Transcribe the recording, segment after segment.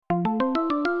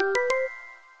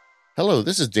Hello,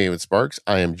 this is David Sparks.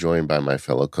 I am joined by my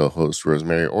fellow co host,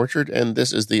 Rosemary Orchard, and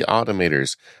this is The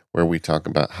Automators, where we talk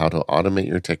about how to automate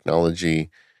your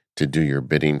technology to do your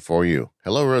bidding for you.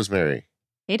 Hello, Rosemary.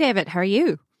 Hey, David, how are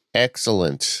you?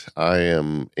 Excellent. I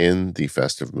am in the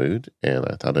festive mood, and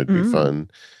I thought it'd be fun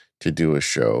to do a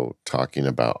show talking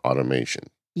about automation.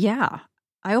 Yeah.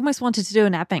 I almost wanted to do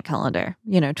an advent calendar,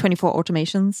 24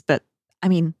 automations, but I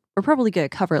mean, we're probably going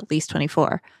to cover at least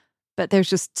 24, but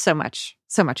there's just so much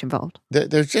involved.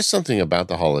 There's just something about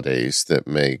the holidays that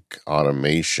make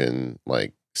automation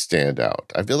stand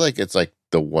out. I feel like it's like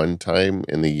the one time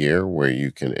in the year where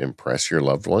you can impress your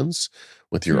loved ones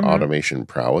with your automation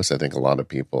prowess. I think a lot of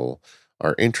people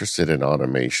are interested in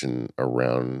automation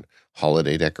around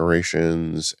holiday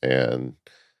decorations, and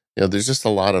there's just a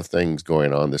lot of things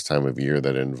going on this time of year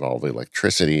that involve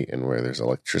electricity, and where there's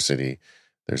electricity,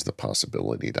 there's the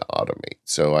possibility to automate.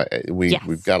 So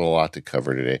we've got a lot to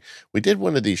cover today. We did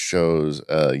one of these shows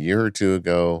a year or two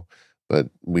ago, but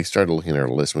we started looking at our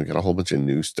list and we got a whole bunch of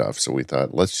new stuff. So we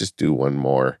thought, let's just do one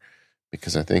more,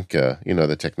 because I think,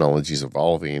 the technology is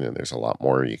evolving and there's a lot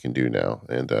more you can do now.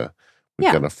 And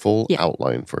we've got a full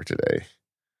outline for today.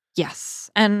 Yes.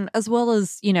 And as well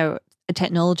as,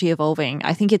 technology evolving,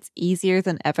 I think it's easier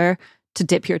than ever to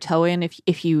dip your toe in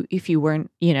if you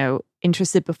weren't,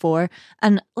 interested before.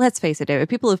 And let's face it, David,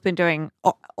 people have been doing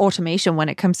automation when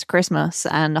it comes to Christmas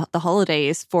and the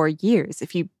holidays for years.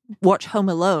 If you watch Home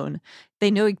Alone, they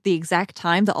know the exact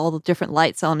time that all the different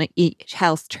lights on each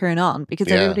house turn on because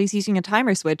everybody's using a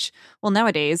timer switch. Well,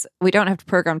 nowadays, we don't have to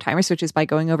program timer switches by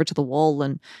going over to the wall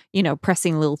and,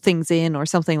 pressing little things in or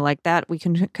something like that. We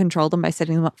can control them by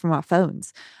setting them up from our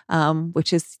phones,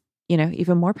 which is,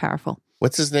 even more powerful.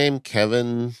 What's his name?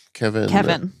 Kevin.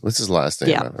 What's his last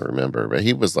name? I don't remember, but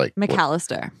he was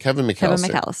McAllister. Kevin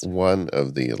McAllister. One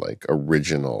of the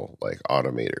original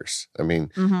automators. I mean,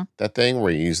 that thing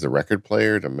where you use the record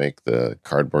player to make the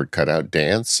cardboard cutout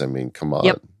dance. I mean, come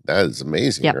on, that is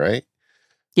amazing, right?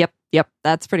 Yep,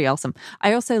 that's pretty awesome.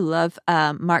 I also love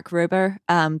Mark Rober,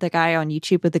 the guy on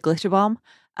YouTube with the glitter bomb.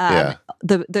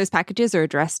 Those packages are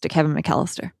addressed to Kevin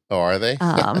McAllister. Oh, are they?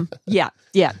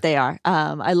 Yeah, they are.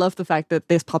 I love the fact that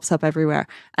this pops up everywhere.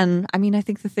 And I mean, I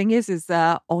think the thing is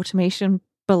automation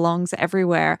belongs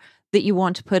everywhere that you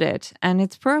want to put it. And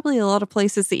it's probably a lot of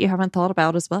places that you haven't thought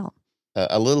about as well.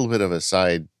 A little bit of a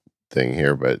side thing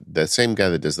here, but that same guy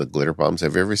that does the glitter bombs,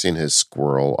 have you ever seen his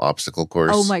squirrel obstacle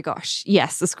course? Oh my gosh.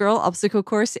 Yes, the squirrel obstacle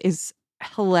course is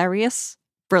hilarious,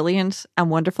 brilliant, and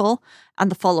wonderful.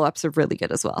 And the follow-ups are really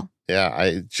good as well. Yeah,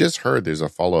 I just heard there's a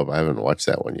follow-up. I haven't watched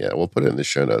that one yet. We'll put it in the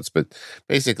show notes. But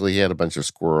basically, he had a bunch of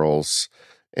squirrels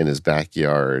in his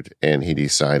backyard, and he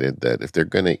decided that if they're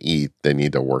going to eat, they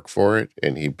need to work for it.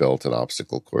 And he built an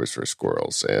obstacle course for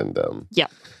squirrels. And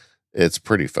it's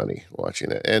pretty funny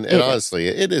watching it. And honestly,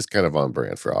 it is kind of on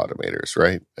brand for automators,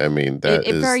 right? I mean,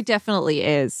 it very definitely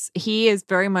is. He is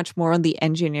very much more on the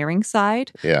engineering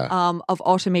side of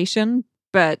automation,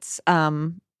 but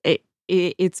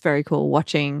it's very cool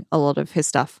watching a lot of his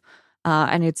stuff,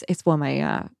 and it's one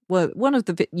of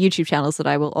the YouTube channels that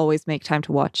I will always make time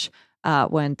to watch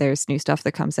when there's new stuff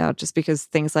that comes out, just because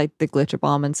things like the glitter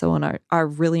bomb and so on are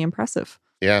really impressive.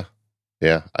 Yeah,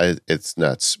 it's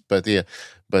nuts, but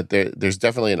there's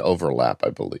definitely an overlap,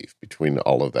 I believe, between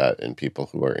all of that and people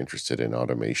who are interested in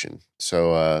automation.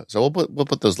 So we'll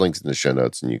put those links in the show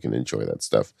notes, and you can enjoy that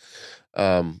stuff.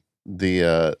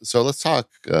 So let's talk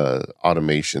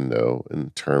automation, though,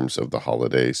 in terms of the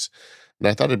holidays. And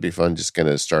I thought it'd be fun just going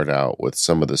to start out with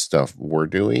some of the stuff we're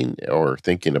doing or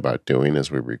thinking about doing as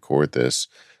we record this.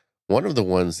 One of the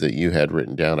ones that you had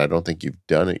written down, I don't think you've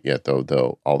done it yet,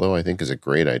 though, although I think is a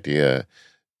great idea,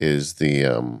 is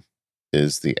the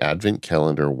Advent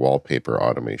calendar wallpaper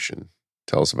automation.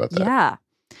 Tell us about that.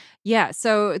 Yeah.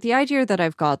 So the idea that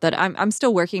I've got that I'm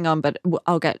still working on, but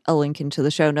I'll get a link into the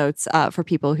show notes for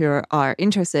people who are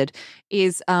interested,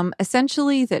 is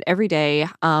essentially that every day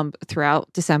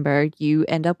throughout December, you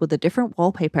end up with a different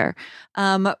wallpaper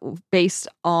based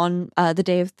on the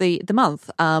day of the month.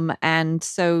 And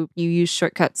so you use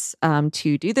shortcuts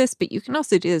to do this, but you can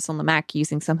also do this on the Mac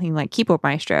using something like Keyboard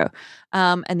Maestro.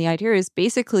 And the idea is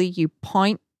basically you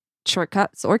point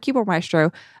shortcuts or Keyboard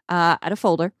Maestro at a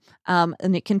folder,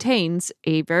 and it contains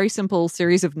a very simple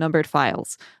series of numbered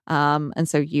files. And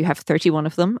so you have 31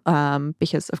 of them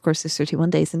because, of course, there's 31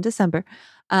 days in December.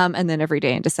 And then every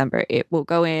day in December, it will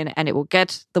go in and it will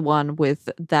get the one with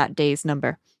that day's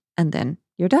number. And then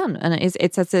you're done. And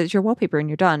it sets it as your wallpaper and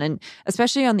you're done. And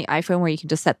especially on the iPhone, where you can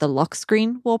just set the lock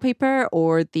screen wallpaper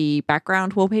or the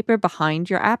background wallpaper behind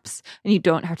your apps, and you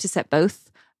don't have to set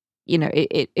both.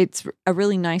 It's a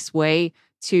really nice way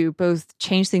to both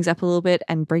change things up a little bit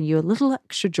and bring you a little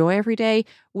extra joy every day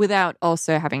without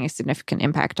also having a significant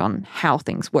impact on how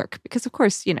things work. Because, of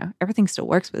course, everything still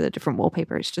works with a different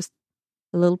wallpaper. It's just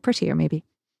a little prettier, maybe.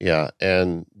 Yeah.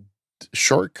 And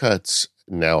Shortcuts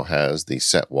now has the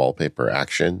set wallpaper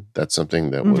action. That's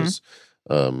something that was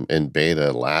in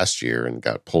beta last year and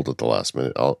got pulled at the last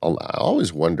minute. I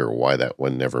always wonder why that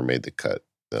one never made the cut.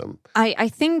 I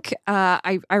think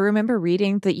I remember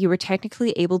reading that you were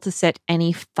technically able to set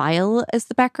any file as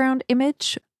the background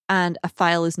image, and a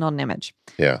file is not an image.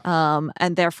 Yeah.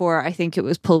 And therefore, I think it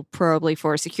was pulled probably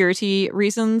for security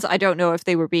reasons. I don't know if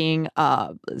they were being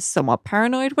somewhat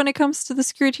paranoid when it comes to the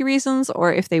security reasons,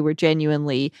 or if they were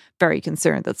genuinely very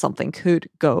concerned that something could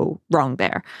go wrong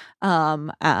there.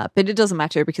 But it doesn't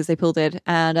matter because they pulled it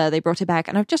and they brought it back.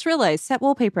 And I've just realized set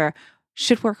wallpaper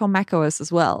should work on macOS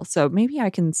as well. So maybe I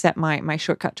can set my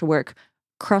shortcut to work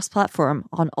cross-platform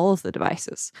on all of the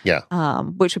devices. Yeah.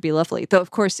 Which would be lovely. Though,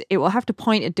 of course, it will have to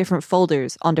point at different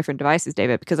folders on different devices,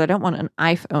 David, because I don't want an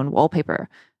iPhone wallpaper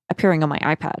appearing on my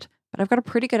iPad. But I've got a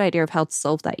pretty good idea of how to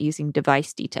solve that using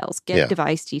device details. Get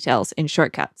device details in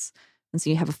Shortcuts. And so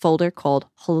you have a folder called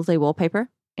Holiday Wallpaper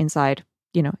inside,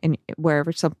 in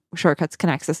wherever some Shortcuts can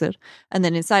access it. And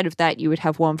then inside of that, you would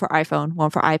have one for iPhone, one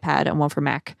for iPad, and one for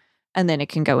Mac. And then it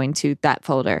can go into that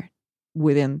folder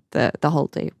within the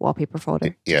Holiday Wallpaper folder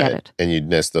to get it. And you'd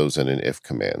nest those in an if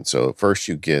command. So first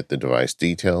you get the device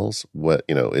details. What,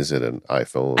 is it an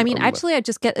iPhone? I mean, actually, I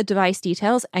just get the device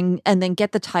details and then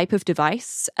get the type of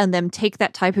device and then take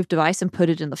that type of device and put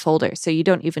it in the folder. So you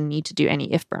don't even need to do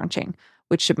any if branching,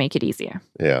 which should make it easier.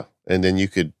 Yeah. And then you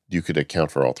could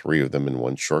account for all three of them in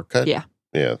one shortcut. Yeah.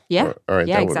 Yeah. Yeah. All right.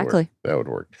 Yeah, that exactly. Would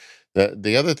work.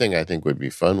 The other thing I think would be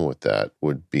fun with that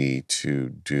would be to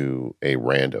do a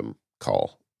random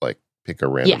call, like pick a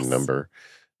random number.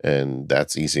 And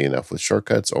that's easy enough with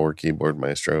Shortcuts or Keyboard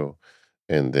Maestro.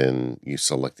 And then you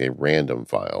select a random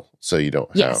file. So you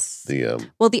don't have the...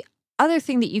 Well, the other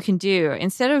thing that you can do,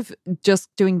 instead of just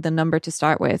doing the number to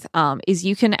start with, is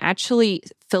you can actually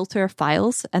filter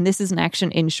files. And this is an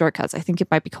action in Shortcuts. I think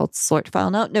it might be called sort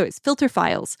file. No, it's filter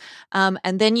files.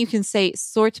 And then you can say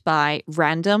sort by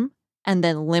random and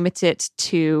then limit it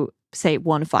to, say,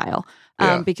 one file.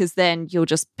 Because then you'll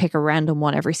just pick a random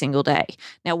one every single day.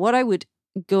 Now, what I would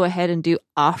go ahead and do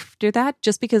after that,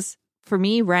 just because for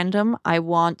me, random, I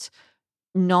want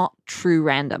not true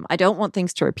random. I don't want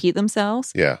things to repeat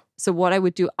themselves. Yeah. So what I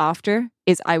would do after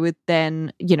is I would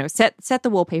then, set the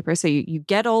wallpaper. So you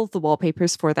get all the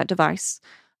wallpapers for that device.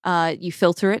 You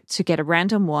filter it to get a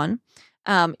random one.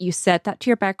 You set that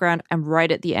to your background and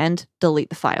right at the end, delete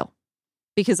the file.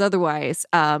 Because otherwise,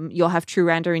 you'll have true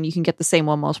render and you can get the same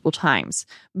one multiple times.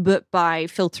 But by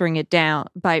filtering it down,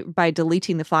 by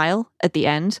deleting the file at the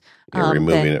end, you're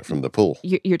removing it from the pool.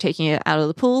 You're taking it out of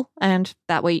the pool, and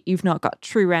that way you've not got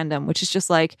true random, which is just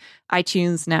like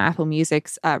iTunes, now Apple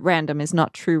Music's random is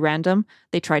not true random.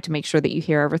 They try to make sure that you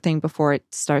hear everything before it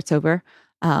starts over.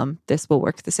 This will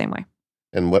work the same way.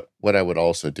 And what I would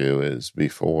also do is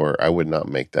I would not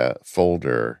make that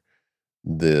folder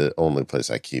the only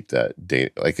place I keep that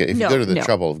data. Like if you go to the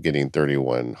trouble of getting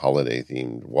 31 holiday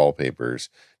themed wallpapers,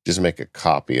 just make a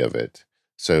copy of it.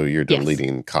 So you're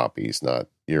deleting copies, not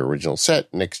your original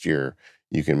set. Next year,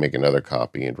 you can make another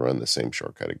copy and run the same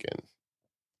shortcut again.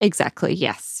 Exactly.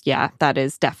 Yes. Yeah, that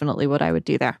is definitely what I would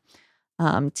do there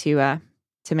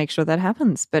to make sure that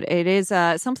happens. But it is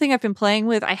something I've been playing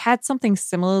with. I had something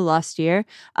similar last year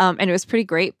and it was pretty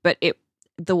great, but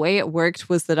the way it worked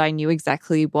was that I knew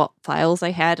exactly what files I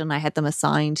had and I had them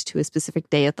assigned to a specific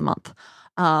day of the month.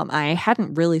 I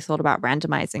hadn't really thought about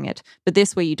randomizing it, but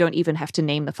this way you don't even have to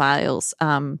name the files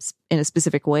in a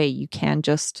specific way. You can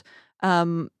just,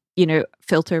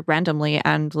 filter randomly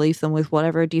and leave them with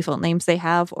whatever default names they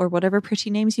have or whatever pretty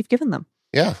names you've given them.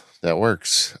 Yeah, that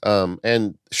works.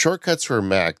 And Shortcuts for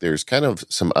Mac, there's kind of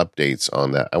some updates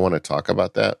on that. I want to talk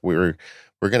about that.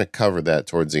 We're going to cover that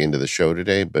towards the end of the show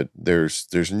today, but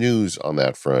there's news on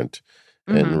that front.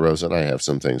 And Rose and I have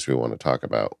some things we want to talk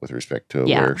about with respect to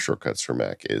where Shortcuts for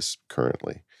Mac is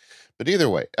currently. But either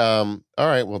way, all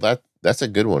right, well that's a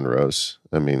good one, Rose.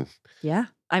 I mean,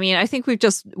 I think we've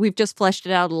just fleshed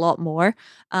it out a lot more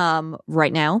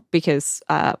right now because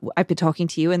I've been talking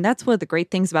to you, and that's one of the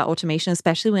great things about automation,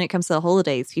 especially when it comes to the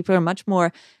holidays. People are much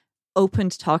more open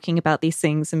to talking about these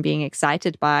things and being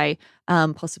excited by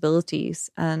possibilities,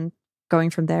 and going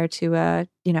from there to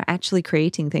actually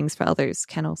creating things for others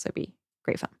can also be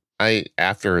great fun.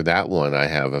 After that one, I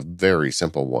have a very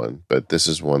simple one, but this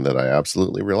is one that I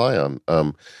absolutely rely on.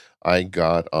 I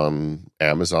got on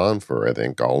Amazon for, I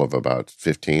think, all of about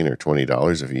 $15 or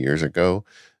 $20 a few years ago,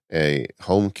 a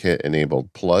HomeKit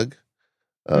enabled plug.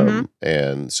 Mm-hmm.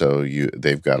 And so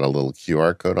they've got a little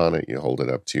QR code on it. You hold it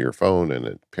up to your phone and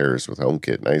it pairs with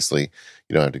HomeKit nicely.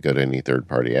 You don't have to go to any third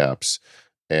party apps.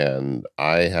 And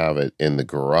I have it in the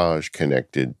garage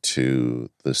connected to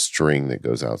the string that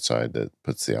goes outside that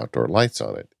puts the outdoor lights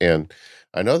on it. And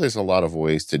I know there's a lot of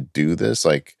ways to do this.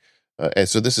 And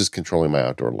so this is controlling my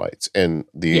outdoor lights. And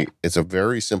Yeah. it's a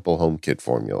very simple HomeKit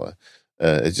formula.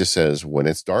 It just says when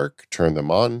it's dark, turn them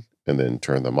on and then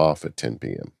turn them off at 10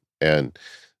 p.m. And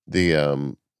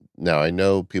the now I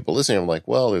know people listening, I'm like,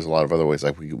 well, there's a lot of other ways.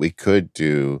 Like we could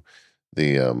do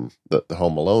the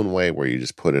Home Alone way where you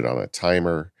just put it on a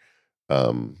timer.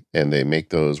 And they make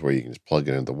those where you can just plug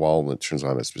it into the wall and it turns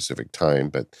on at a specific time.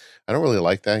 But I don't really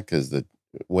like that because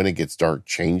when it gets dark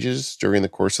changes during the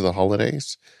course of the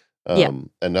holidays. Yeah.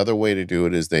 Another way to do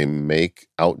it is they make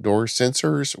outdoor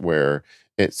sensors where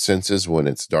it senses when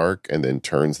it's dark and then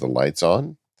turns the lights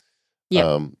on.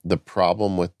 Yeah. The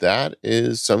problem with that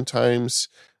is sometimes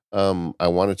I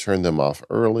want to turn them off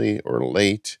early or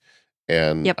late.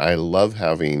 And Yep. I love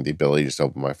having the ability to just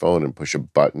open my phone and push a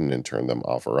button and turn them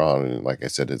off or on. And like I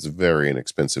said, it's very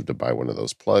inexpensive to buy one of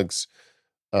those plugs.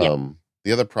 Yep.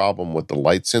 The other problem with the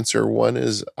light sensor one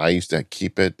is I used to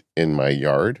keep it in my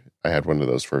yard. I had one of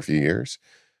those for a few years.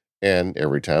 And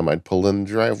every time I'd pull in the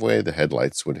driveway, the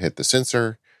headlights would hit the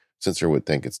sensor. Sensor would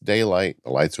think it's daylight.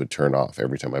 The lights would turn off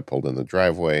every time I pulled in the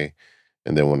driveway.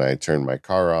 And then when I turned my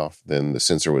car off, then the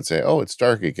sensor would say, "Oh, it's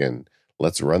dark again.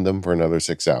 Let's run them for another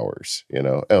 6 hours."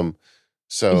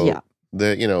 So Yeah.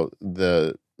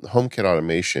 the HomeKit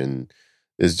automation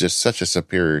is just such a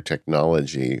superior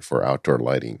technology for outdoor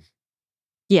lighting.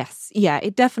 Yes, yeah,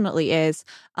 it definitely is.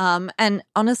 And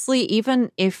honestly,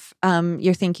 even if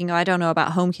you're thinking, oh, I don't know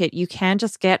about HomeKit, you can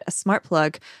just get a smart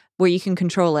plug where you can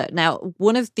control it. Now,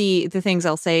 one of the things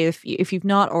I'll say, if you've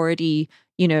not already,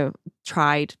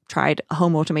 tried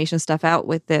home automation stuff out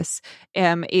with this,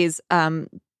 is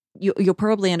you'll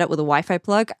probably end up with a Wi-Fi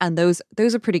plug, and those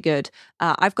are pretty good.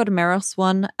 I've got a Meros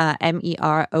one,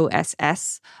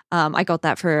 Meross. I got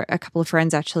that for a couple of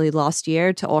friends actually last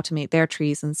year to automate their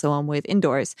trees and so on with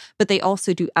indoors. But they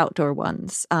also do outdoor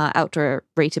ones, outdoor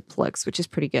rated plugs, which is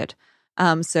pretty good.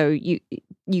 So you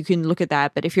can look at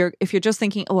that. But if you're just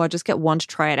thinking, oh, I'll just get one to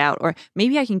try it out, or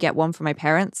maybe I can get one for my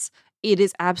parents, it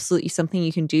is absolutely something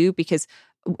you can do, because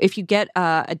if you get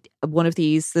one of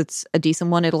these that's a decent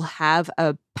one, it'll have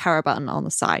a power button on the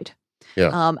side.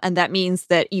 Yeah. And that means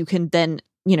that you can then,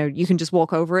 you can just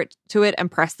walk over to it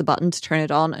and press the button to turn it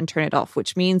on and turn it off,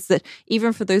 which means that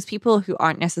even for those people who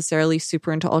aren't necessarily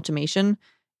super into automation,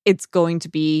 it's going to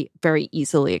be very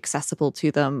easily accessible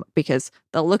to them, because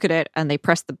they'll look at it and they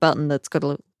press the button that's got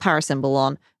a power symbol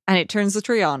on, and it turns the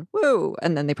tree on. Woo!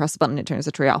 And then they press the button, it turns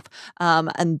the tree off.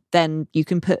 And then you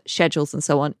can put schedules and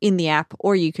so on in the app,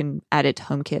 or you can add it to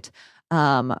HomeKit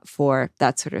for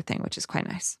that sort of thing, which is quite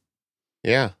nice.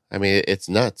 Yeah. I mean, it's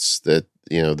nuts that,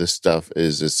 this stuff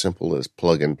is as simple as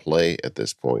plug and play at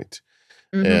this point.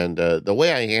 Mm-hmm. And the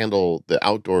way I handle the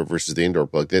outdoor versus the indoor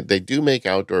plug, they do make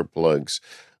outdoor plugs.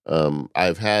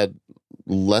 I've had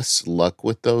less luck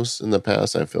with those in the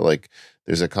past. I feel like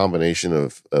there's a combination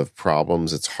of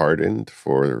problems. It's hardened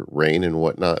for rain and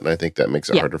whatnot, and I think that makes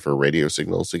it harder for radio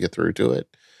signals to get through to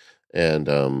it. And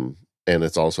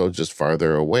it's also just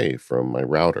farther away from my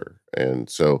router, and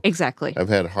so Exactly. I've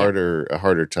had a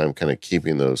harder time kind of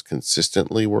keeping those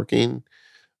consistently working.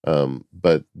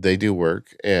 But they do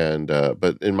work, and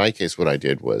but in my case, what I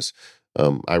did was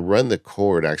I run the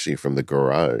cord actually from the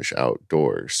garage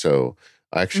outdoors, so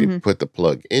I actually put the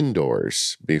plug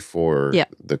indoors before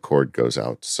the cord goes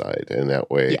outside. And that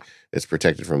way it's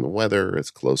protected from the weather,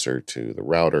 it's closer to the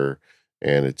router,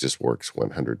 and it just works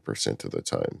 100% of the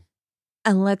time.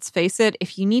 And let's face it,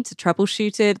 if you need to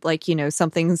troubleshoot it, like,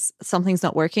 something's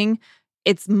not working,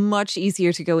 it's much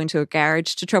easier to go into a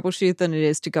garage to troubleshoot than it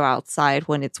is to go outside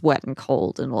when it's wet and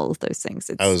cold and all of those things.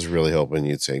 I was really hoping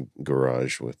you'd say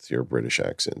garage with your British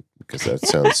accent, because that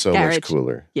sounds so much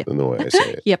cooler than the way I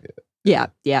say it. Yep.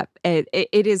 Yeah.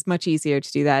 It is much easier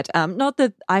to do that. Not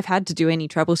that I've had to do any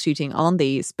troubleshooting on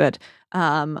these, but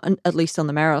at least on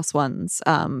the Meros ones.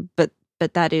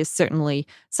 But that is certainly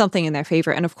something in their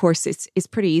favor. And of course, it's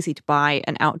pretty easy to buy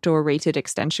an outdoor rated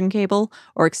extension cable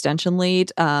or extension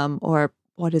lead, or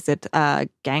what is it?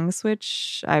 Gang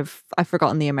switch. I've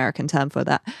forgotten the American term for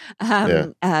that.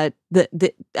 And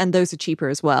those are cheaper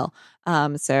as well.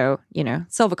 So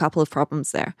solve a couple of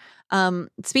problems there.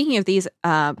 Speaking of these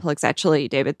plugs, actually,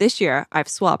 David, this year I've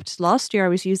swapped. Last year I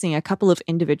was using a couple of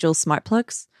individual smart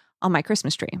plugs on my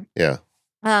Christmas tree. Yeah.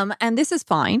 And this is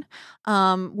fine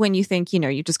when you think,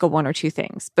 you just got one or two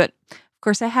things. But Of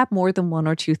course, I had more than one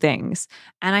or two things,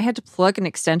 and I had to plug an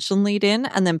extension lead in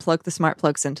and then plug the smart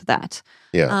plugs into that.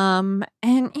 Yeah.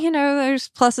 And there's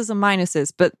pluses and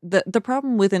minuses, but the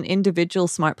problem with an individual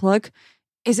smart plug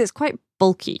is it's quite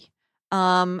bulky.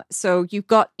 So you've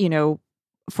got,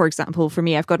 for example, for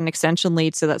me, I've got an extension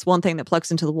lead. So that's one thing that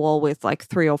plugs into the wall with like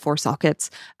 3 or 4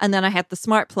 sockets. And then I had the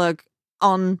smart plug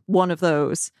on one of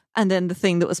those. And then the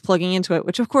thing that was plugging into it,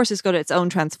 which of course has got its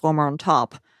own transformer on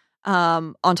top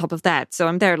of that. So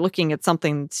I'm there looking at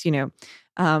something that's,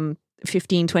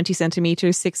 15, 20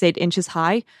 centimeters, 6, 8 inches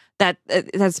high.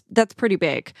 That's pretty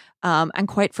big and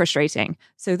quite frustrating.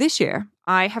 So this year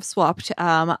I have swapped.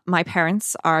 My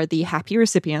parents are the happy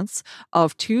recipients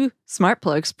of 2 smart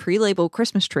plugs, pre-labeled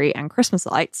Christmas tree and Christmas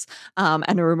lights,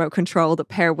 and a remote control that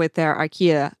pair with their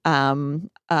IKEA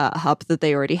hub that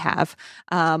they already have.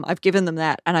 I've given them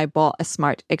that, and I bought a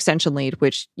smart extension lead,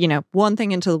 which, one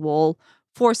thing into the wall,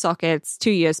 4 sockets,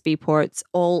 2 USB ports,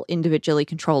 all individually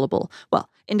controllable. Well,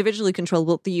 individually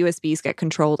controllable, the USBs get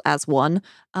controlled as one.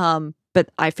 But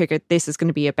I figured this is going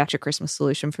to be a better Christmas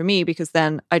solution for me, because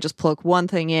then I just plug one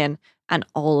thing in and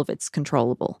all of it's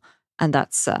controllable. And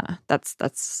that's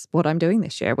what I'm doing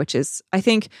this year, which is, I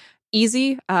think,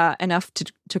 easy enough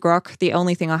to grok. The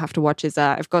only thing I'll have to watch is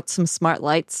I've got some smart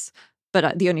lights,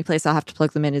 but the only place I'll have to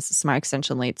plug them in is the smart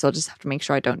extension lead. So I'll just have to make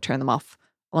sure I don't turn them off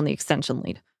on the extension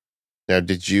lead. Now,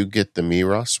 did you get the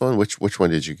Miros one? Which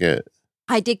one did you get?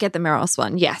 I did get the Miros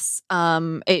one. Yes.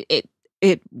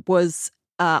 It was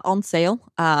on sale,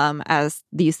 as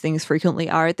these things frequently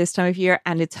are at this time of year,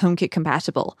 and it's HomeKit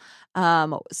compatible.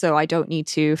 So I don't need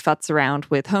to futz around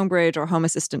with Homebridge or Home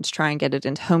Assistant to try and get it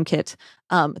into HomeKit.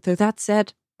 Though that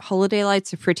said, holiday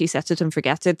lights are pretty set it and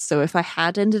forget it. So if I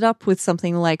had ended up with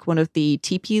something like one of the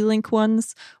TP-Link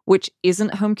ones, which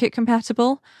isn't HomeKit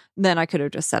compatible, then I could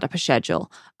have just set up a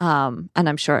schedule. And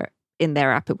I'm sure in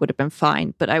their app it would have been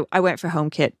fine. But I went for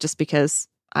HomeKit just because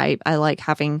I like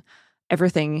having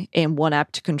everything in one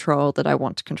app to control that I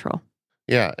want to control.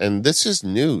 Yeah, and this is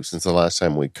new since the last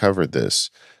time we covered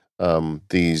this.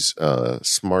 These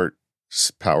smart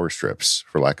power strips,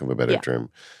 for lack of a better term.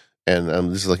 And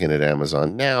I'm just looking at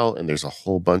Amazon now, and there's a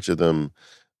whole bunch of them.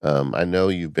 I know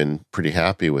you've been pretty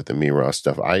happy with the Miros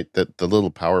stuff. The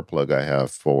little power plug I have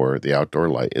for the outdoor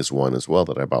light is one as well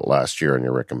that I bought last year on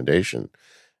your recommendation.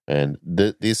 And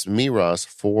this Miros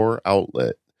 4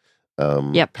 outlet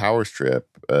power strip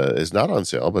is not on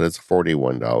sale, but it's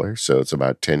 $41. So it's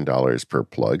about $10 per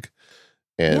plug.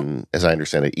 And as I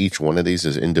understand it, each one of these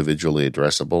is individually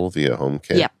addressable via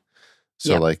HomeKit. Yep.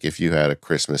 So like if you had a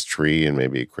Christmas tree and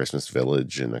maybe a Christmas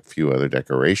village and a few other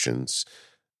decorations,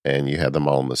 and you had them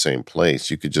all in the same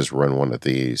place, you could just run one of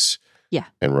these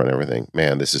and run everything.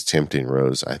 Man, this is tempting,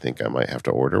 Rose. I think I might have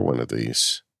to order one of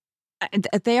these.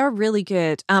 They are really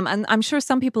good. And I'm sure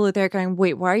some people are there going,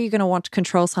 wait, why are you going to want to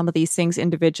control some of these things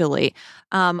individually?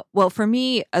 Well, for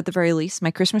me, at the very least, my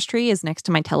Christmas tree is next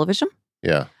to my television.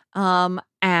 Yeah.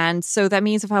 And so that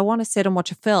means if I want to sit and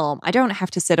watch a film, I don't have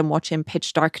to sit and watch in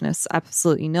pitch darkness.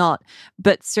 Absolutely not.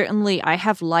 But certainly I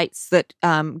have lights that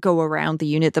go around the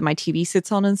unit that my TV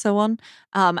sits on and so on.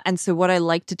 And so what I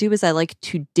like to do is I like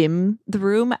to dim the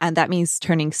room. And that means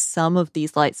turning some of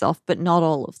these lights off, but not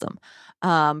all of them.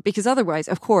 Because otherwise,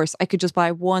 of course, I could just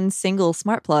buy one single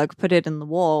smart plug, put it in the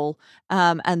wall,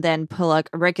 and then plug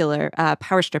a regular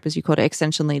power strip, as you call it,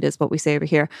 extension lead is what we say over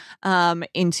here,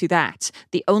 into that.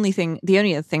 The only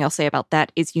other thing I'll say about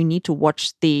that is you need to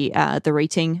watch the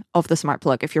rating of the smart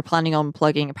plug. If you're planning on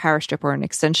plugging a power strip or an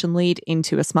extension lead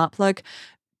into a smart plug,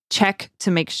 check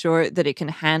to make sure that it can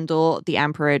handle the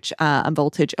amperage and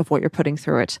voltage of what you're putting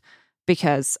through it.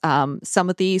 Because some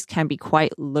of these can be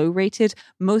quite low rated.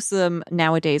 Most of them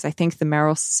nowadays, I think the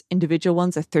Meros individual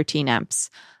ones are 13 amps.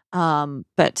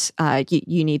 But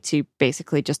you need to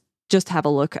basically just have a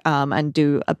look and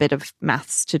do a bit of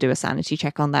maths to do a sanity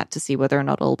check on that to see whether or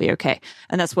not it'll be okay.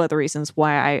 And that's one of the reasons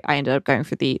why I ended up going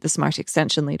for the smart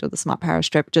extension lead or the smart power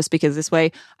strip, just because this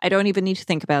way I don't even need to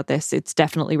think about this. It's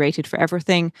definitely rated for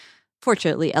everything.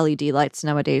 Fortunately, LED lights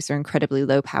nowadays are incredibly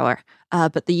low power,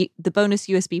 but the bonus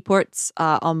USB ports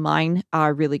on mine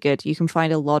are really good. You can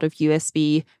find a lot of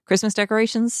USB Christmas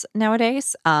decorations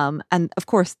nowadays, and of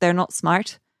course, they're not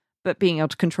smart, but being able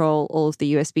to control all of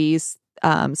the USBs,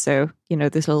 so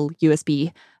these little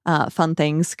USB fun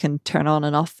things can turn on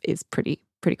and off is pretty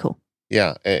cool.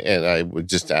 Yeah, and I would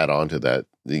just add on to that.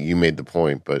 You made the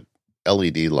point, but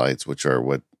LED lights, which are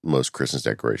what most Christmas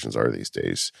decorations are these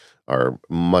days, are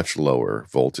much lower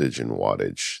voltage and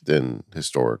wattage than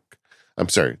historic. I'm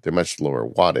sorry, they're much lower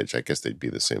wattage. I guess they'd be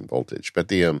the same voltage, but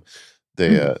they're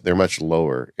much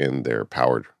lower in their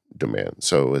power demand.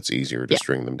 So it's easier to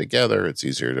string them together. It's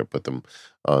easier to put them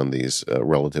on these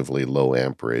relatively low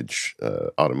amperage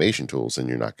automation tools, and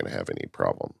you're not going to have any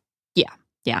problem. Yeah.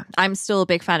 Yeah. I'm still a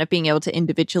big fan of being able to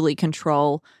individually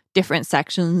control different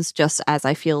sections just as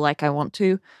I feel like I want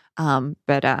to.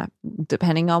 But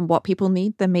depending on what people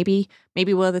need, then maybe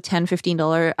one of the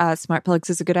 $10-15 smart plugs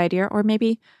is a good idea. Or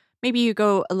maybe you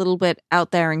go a little bit out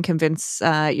there and convince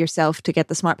yourself to get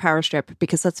the smart power strip,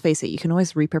 because let's face it, you can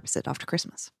always repurpose it after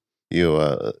Christmas.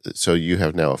 So you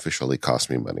have now officially cost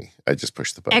me money. I just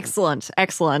pushed the button. Excellent.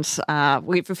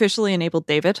 We've officially enabled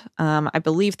David. I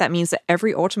believe that means that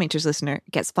every Automators listener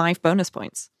gets 5 bonus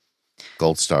points.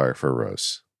 Gold star for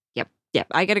Rose. Yep.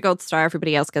 I get a gold star.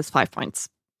 Everybody else gets 5 points.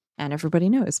 And everybody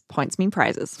knows points mean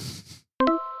prizes.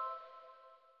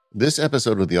 This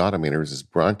episode of The Automators is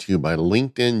brought to you by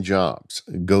LinkedIn Jobs.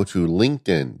 Go to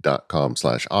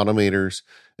linkedin.com/automators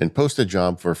and post a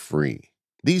job for free.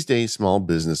 These days, small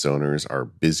business owners are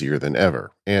busier than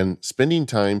ever, and spending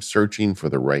time searching for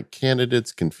the right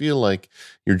candidates can feel like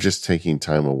you're just taking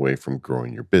time away from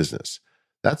growing your business.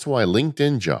 That's why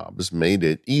LinkedIn Jobs made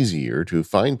it easier to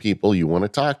find people you want to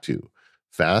talk to,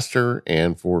 faster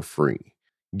and for free.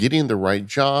 Getting the right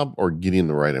job or getting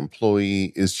the right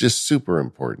employee is just super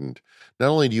important. Not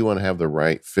only do you want to have the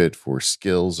right fit for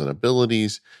skills and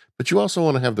abilities, but you also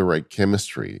want to have the right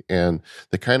chemistry and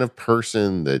the kind of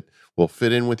person that will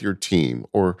fit in with your team,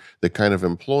 or the kind of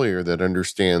employer that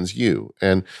understands you.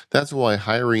 And that's why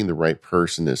hiring the right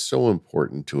person is so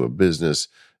important to a business,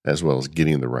 as well as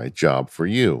getting the right job for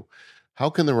you. How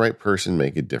can the right person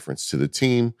make a difference to the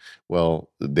team? Well,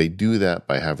 they do that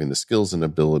by having the skills and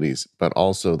abilities, but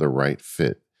also the right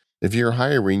fit. If you're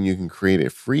hiring, you can create a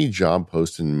free job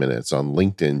post in minutes on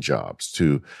LinkedIn Jobs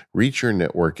to reach your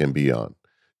network and beyond,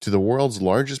 to the world's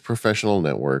largest professional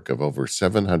network of over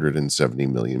 770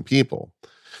 million people.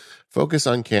 Focus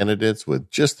on candidates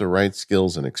with just the right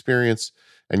skills and experience,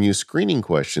 and use screening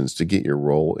questions to get your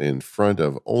role in front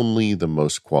of only the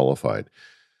most qualified.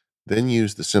 Then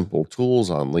use the simple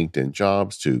tools on LinkedIn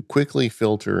Jobs to quickly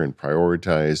filter and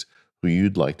prioritize who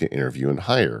you'd like to interview and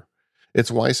hire.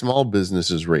 It's why small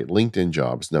businesses rate LinkedIn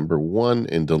Jobs number 1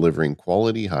 in delivering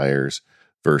quality hires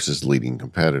versus leading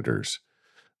competitors.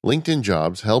 LinkedIn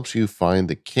Jobs helps you find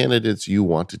the candidates you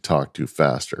want to talk to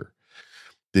faster.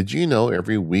 Did you know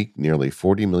every week nearly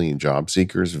 40 million job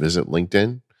seekers visit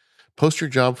LinkedIn? Post your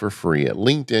job for free at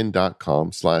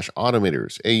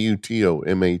linkedin.com/automators,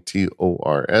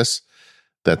 AUTOMATORS.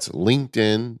 That's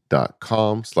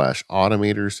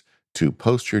linkedin.com/automators to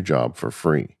post your job for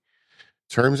free.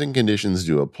 Terms and conditions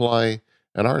do apply,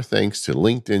 and our thanks to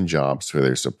LinkedIn Jobs for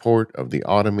their support of the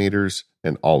Automators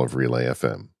and all of Relay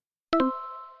FM.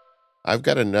 I've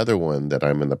got another one that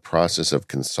I'm in the process of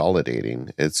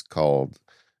consolidating. It's called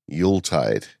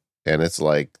Yuletide, and it's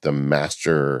like the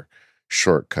master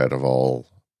shortcut of all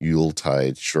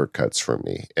Yuletide shortcuts for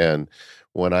me. And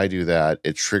when I do that,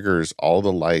 it triggers all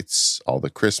the lights, all the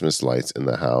Christmas lights in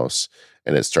the house,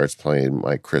 and it starts playing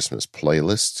my Christmas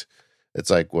playlist. It's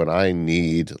like when I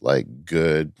need like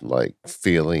good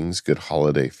feelings, good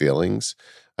holiday feelings,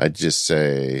 I just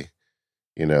say,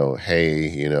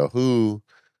 hey, who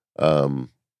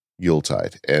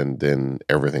Yuletide, and then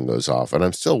everything goes off. And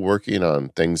I'm still working on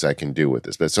things I can do with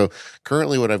this. But so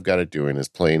currently what I've got it doing is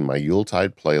playing my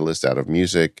Yuletide playlist out of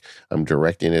music. I'm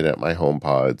directing it at my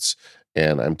HomePods,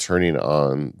 and I'm turning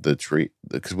on the tree,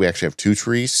 because we actually have 2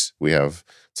 trees.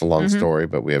 It's a long story,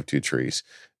 but we have 2 trees.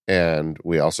 And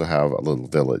we also have a little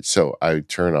village. So I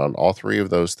turn on all 3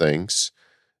 of those things,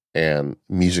 and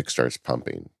music starts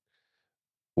pumping.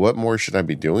 What more should I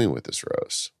be doing with this,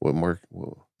 Rose? What more?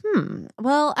 Whoa.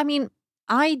 Well, I mean,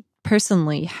 I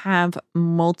personally have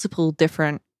multiple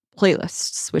different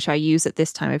playlists, which I use at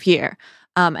this time of year.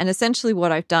 And essentially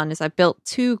what I've done is I've built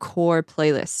 2 core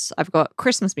playlists. I've got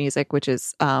Christmas music, which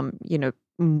is,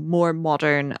 more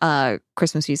modern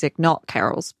Christmas music, not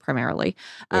carols primarily.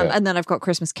 And then I've got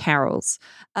Christmas carols.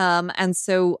 And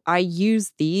so I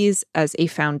use these as a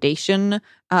foundation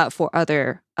for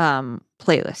other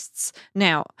playlists.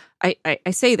 Now,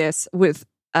 I say this with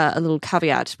a little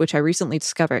caveat, which I recently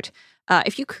discovered.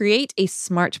 If you create a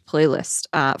smart playlist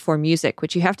for music,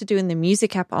 which you have to do in the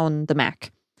music app on the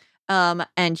Mac,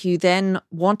 and you then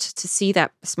want to see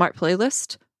that smart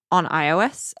playlist on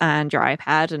iOS and your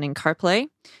iPad and in CarPlay,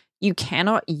 you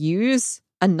cannot use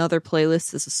another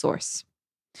playlist as a source.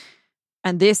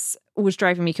 And this was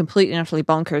driving me completely and utterly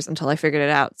bonkers until I figured it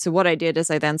out. So what I did is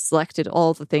I then selected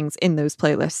all the things in those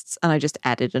playlists, and I just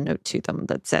added a note to them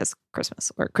that says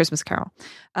Christmas or Christmas Carol.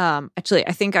 Actually,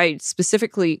 I think I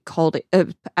specifically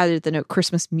added the note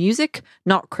Christmas music,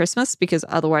 not Christmas, because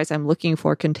otherwise I'm looking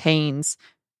for contains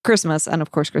Christmas, and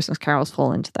of course, Christmas carols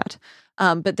fall into that.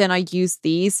 But then I use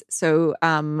these. So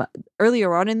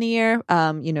earlier on in the year,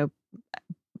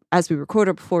 as we record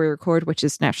or before we record, which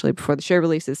is naturally before the show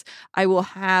releases, I will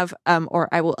have or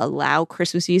I will allow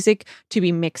Christmas music to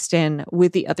be mixed in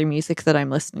with the other music that I'm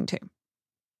listening to.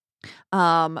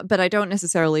 But I don't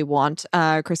necessarily want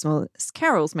Christmas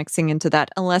carols mixing into that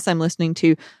unless I'm listening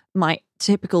to my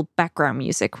typical background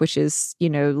music, which is,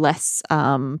 less,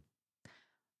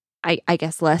 I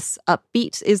guess less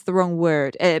upbeat is the wrong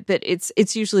word, but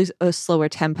it's usually a slower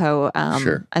tempo,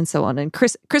 Sure. and so on. And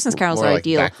Christmas carols More are like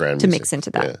ideal background to music. mix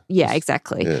into that. Yeah. Yeah,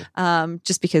 exactly. Yeah.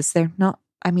 Just because they're not.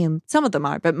 I mean, some of them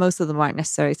are, but most of them aren't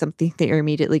necessarily something that you're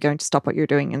immediately going to stop what you're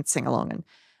doing and sing along and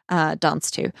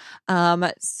dance to.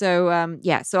 So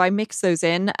I mix those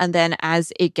in, and then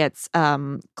as it gets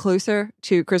closer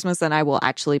to Christmas, then I will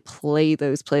actually play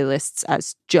those playlists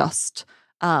as just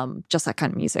that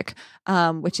kind of music,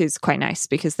 which is quite nice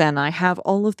because then I have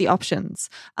all of the options.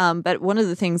 But one of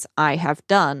the things I have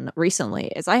done recently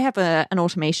is I have an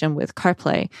automation with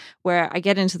CarPlay where I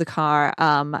get into the car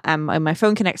and my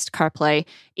phone connects to CarPlay.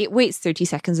 It waits 30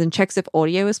 seconds and checks if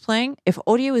audio is playing. If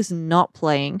audio is not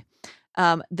playing,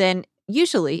 then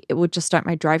usually it would just start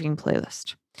my driving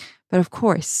playlist. But of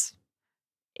course,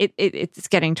 it's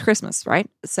getting to Christmas, right?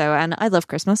 So, and I love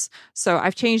Christmas, so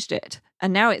I've changed it,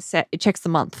 and now it checks the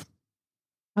month.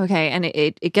 Okay, and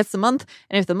it gets the month,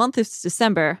 and if the month is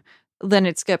December, then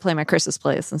it's gonna play my Christmas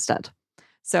playlist instead.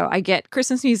 So I get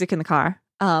Christmas music in the car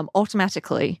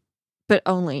automatically, but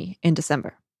only in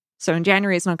December. So in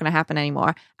January, it's not going to happen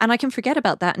anymore, and I can forget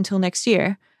about that until next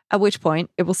year. At which point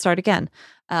it will start again.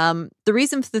 The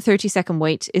reason for the 30-second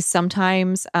wait is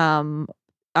sometimes I'll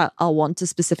want to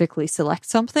specifically select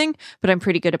something, but I'm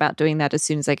pretty good about doing that as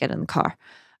soon as I get in the car.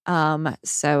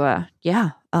 That's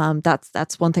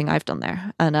one thing I've done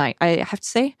there. And I have to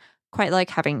say, quite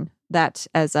like having that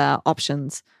as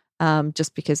options,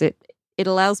 just because it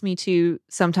allows me to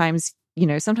sometimes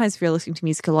if you're listening to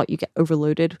music a lot, you get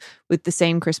overloaded with the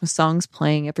same Christmas songs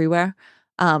playing everywhere.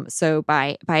 So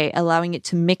by allowing it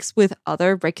to mix with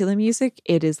other regular music,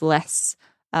 it is less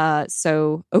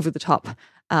so over the top.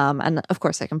 And of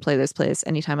course, I can play those plays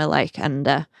anytime I like.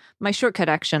 And my shortcut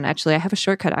action, actually, I have a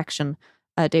shortcut action,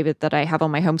 David, that I have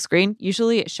on my home screen.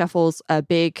 Usually it shuffles a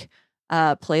big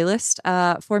playlist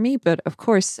for me. But of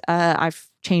course, I've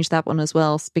changed that one as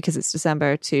well because it's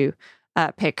December to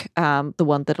pick the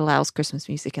one that allows Christmas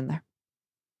music in there.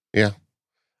 Yeah.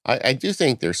 I do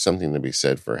think there's something to be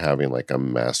said for having like a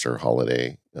master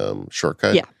holiday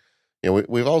shortcut. Yeah.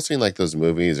 We've all seen like those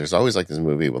movies. There's always like this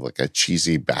movie with like a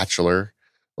cheesy bachelor,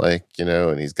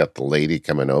 and he's got the lady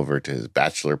coming over to his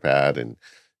bachelor pad and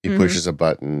he pushes a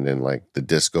button and like the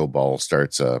disco ball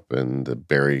starts up and the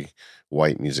Barry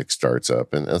White music starts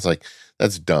up. And it's like,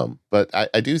 that's dumb. But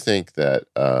I do think that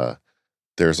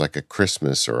there's like a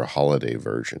Christmas or a holiday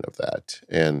version of that.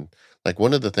 And like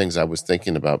one of the things I was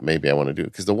thinking about, maybe I want to do,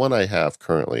 because the one I have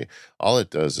currently, all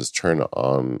it does is turn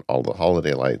on all the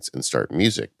holiday lights and start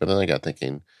music. But then I got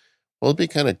thinking, well, it'd be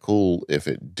kind of cool if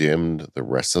it dimmed the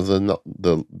rest of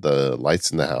the lights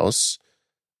in the house,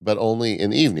 but only in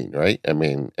the evening, right? I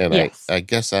mean, and yes. I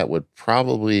guess that would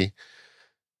probably,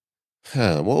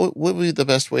 what would be the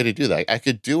best way to do that? I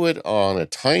could do it on a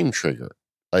time trigger,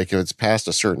 like if it's past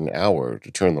a certain hour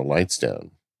to turn the lights down.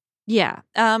 Yeah.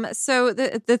 So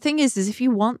the thing is if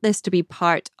you want this to be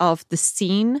part of the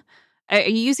scene, are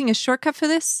you using a shortcut for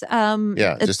this?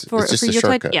 Yeah, it's just for a your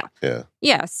shortcut. Yeah.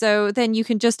 Yeah. So then you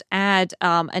can just add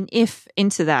an if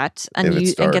into that and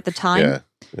and get the time.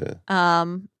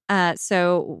 Yeah.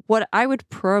 So what I would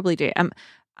probably do,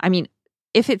 I mean,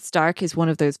 if it's dark is one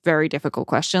of those very difficult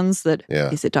questions that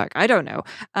is it dark? I don't know.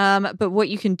 But what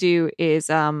you can do is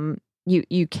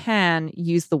you can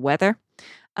use the weather.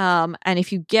 And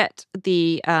if you get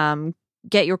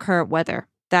get your current weather,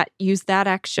 use that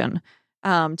action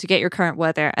to get your current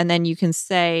weather, and then you can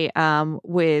say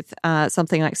with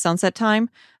something like sunset time.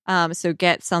 So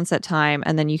get sunset time,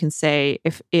 and then you can say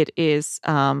if it is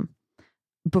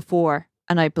before,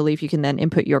 and I believe you can then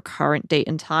input your current date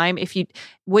and time.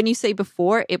 When you say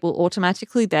before, it will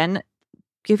automatically then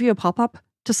give you a pop-up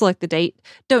to select the date.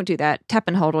 Don't do that. Tap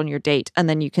and hold on your date, and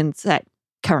then you can set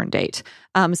current date.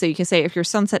 So you can say if your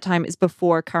sunset time is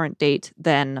before current date,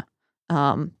 then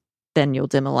you'll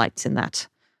dim the lights in that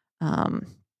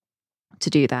to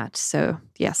do that. So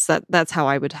yes, that's how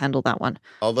I would handle that one.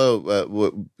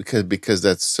 Although because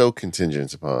that's so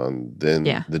contingent upon then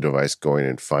the device going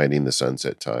and finding the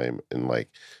sunset time, and like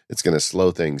it's going to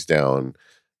slow things down.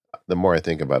 The more I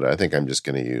think about it, I think I'm just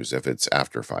going to use if it's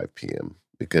after 5 p.m.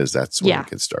 because that's when it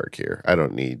gets dark here. I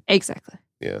don't need exactly.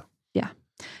 Yeah. Yeah.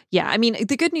 Yeah, I mean,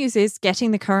 the good news is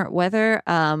getting the current weather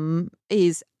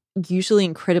is usually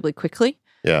incredibly quickly.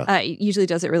 Yeah. It usually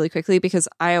does it really quickly because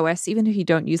iOS, even if you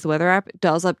don't use the weather app,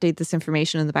 does update this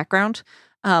information in the background,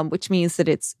 which means that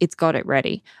it's got it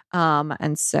ready,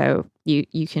 and so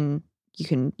you can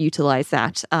utilize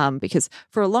that, because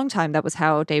for a long time that was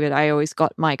how, David, I always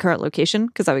got my current location,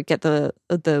 because I would get the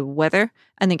weather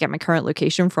and then get my current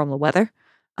location from the weather,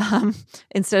 um,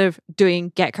 instead of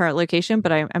doing get current location.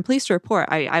 But I'm pleased to report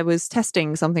I was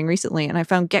testing something recently and I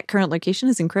found get current location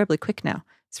is incredibly quick now.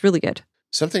 It's really good.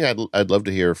 Something I'd love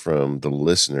to hear from the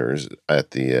listeners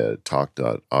at the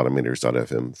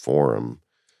talk.automators.fm forum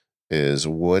is,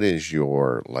 what is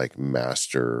your like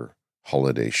master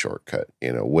holiday shortcut?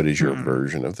 What is your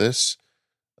version of this?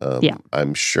 Yeah.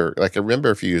 I'm sure, like, I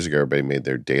remember a few years ago, everybody made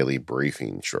their daily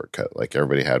briefing shortcut. Like,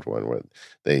 everybody had one where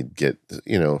they'd get,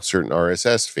 certain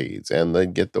RSS feeds, and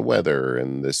they'd get the weather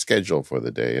and the schedule for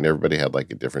the day. And everybody had like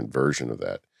a different version of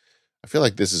that. I feel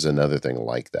like this is another thing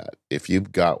like that. If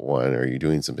you've got one or you're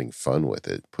doing something fun with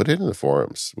it, put it in the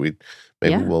forums. We'll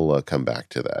come back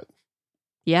to that.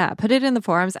 Yeah, put it in the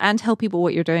forums and tell people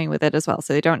what you're doing with it as well,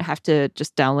 so they don't have to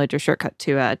just download your shortcut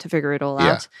to figure it all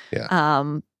out. Yeah.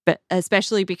 But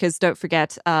especially because, don't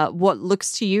forget, what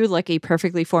looks to you like a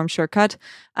perfectly formed shortcut,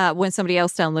 when somebody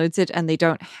else downloads it and they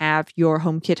don't have your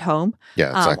HomeKit home,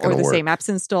 or the same apps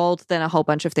installed, then a whole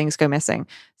bunch of things go missing.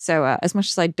 So as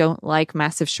much as I don't like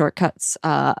massive shortcuts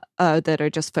that are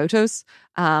just photos,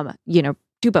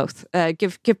 do both.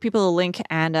 Give people a link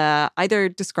and either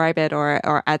describe it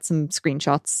or add some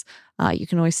screenshots. You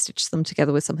can always stitch them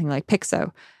together with something like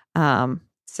Pixo,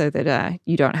 so that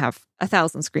you don't have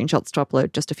 1,000 screenshots to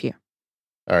upload, just a few.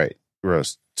 All right,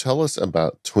 Rose, tell us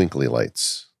about Twinkly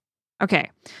Lights. Okay,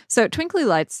 so Twinkly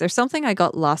Lights, there's something I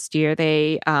got last year.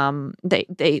 They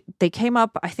came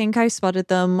up. I think I spotted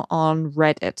them on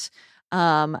Reddit,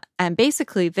 and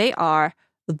basically they are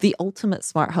the ultimate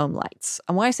smart home lights.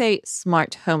 And when I say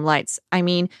smart home lights, I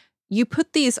mean you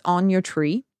put these on your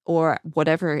tree or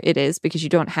whatever it is, because you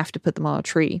don't have to put them on a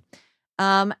tree,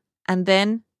 and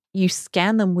then you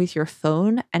scan them with your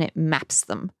phone and it maps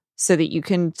them so that you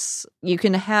can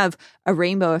have a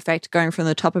rainbow effect going from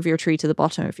the top of your tree to the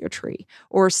bottom of your tree,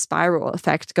 or a spiral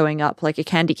effect going up like a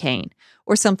candy cane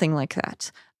or something like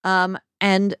that.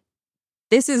 And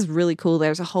this is really cool.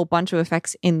 There's a whole bunch of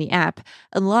effects in the app.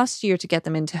 And last year, to get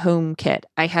them into HomeKit,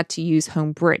 I had to use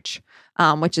HomeBridge,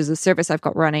 which is a service I've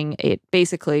got running. It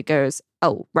basically goes,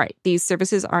 oh, right, these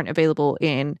services aren't available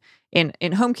in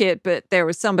HomeKit, but there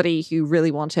was somebody who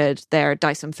really wanted their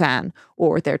Dyson fan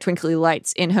or their Twinkly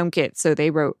Lights in HomeKit, so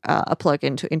they wrote a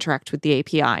plugin to interact with the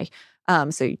API.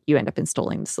 So you end up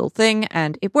installing this little thing,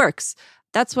 and it works.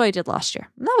 That's what I did last year,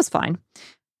 and that was fine.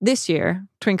 This year,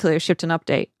 Twinkly shipped a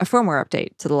firmware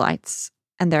update to the lights,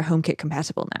 and they're HomeKit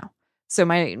compatible now. So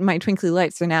my Twinkly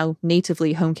Lights are now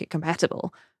natively HomeKit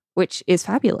compatible, which is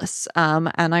fabulous.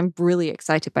 And I'm really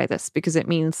excited by this, because it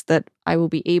means that I will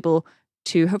be able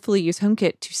to hopefully use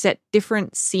HomeKit to set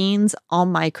different scenes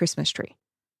on my Christmas tree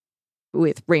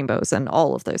with rainbows and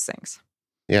all of those things.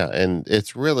 Yeah, and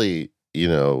it's really,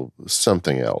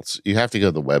 something else. You have to go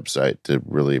to the website to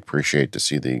really appreciate to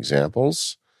see the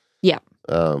examples. Yeah.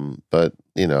 But,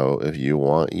 if you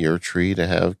want your tree to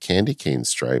have candy cane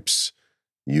stripes,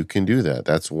 you can do that.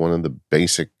 That's one of the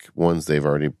basic ones they've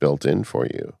already built in for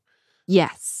you.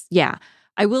 Yes. Yeah.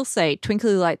 I will say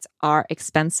Twinkly Lights are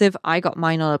expensive. I got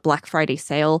mine on a Black Friday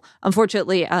sale.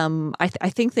 Unfortunately, I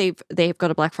think they've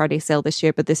got a Black Friday sale this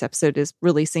year, but this episode is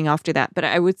releasing after that. But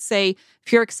I would say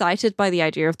if you're excited by the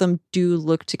idea of them, do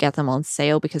look to get them on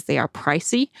sale, because they are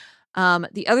pricey.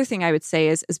 The other thing I would say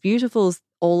is, as beautiful as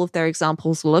all of their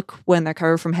examples look when they're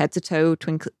covered from head to toe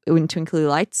in Twinkly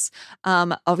Lights,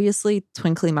 obviously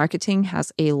Twinkly Marketing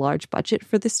has a large budget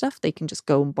for this stuff. They can just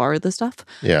go and borrow the stuff,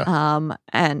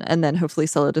 and then hopefully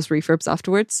sell it as refurbs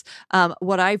afterwards.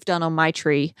 What I've done on my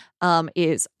tree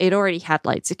is, it already had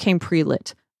lights. It came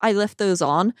pre-lit. I left those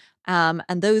on,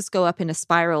 and those go up in a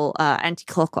spiral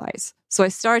anti-clockwise. So I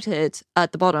started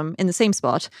at the bottom in the same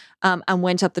spot, and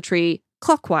went up the tree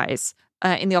clockwise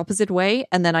in the opposite way,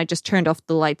 and then I just turned off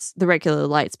the lights, the regular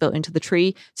lights built into the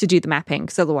tree, to do the mapping.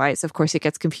 Because otherwise, of course, it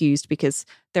gets confused, because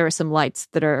there are some lights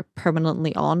that are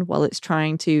permanently on while it's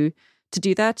trying to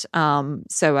do that.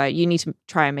 So you need to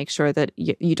try and make sure that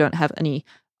you don't have any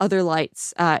other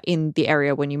lights in the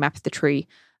area when you map the tree,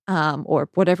 or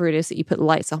whatever it is that you put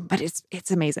lights on. But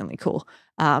it's amazingly cool.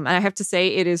 And I have to say,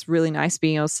 it is really nice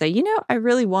being able to say, I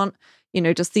really want,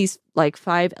 just these like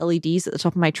 5 LEDs at the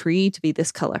top of my tree to be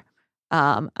this color.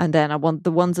 And then I want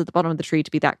the ones at the bottom of the tree to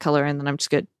be that color. And then I'm just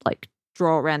going to like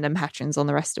draw random patterns on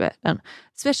the rest of it. And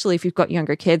especially if you've got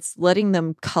younger kids, letting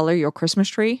them color your Christmas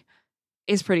tree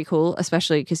is pretty cool,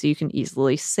 especially because you can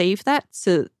easily save that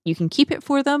so you can keep it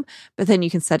for them, but then you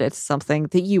can set it to something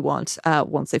that you want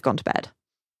once they've gone to bed.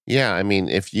 Yeah, I mean,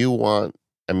 if you want,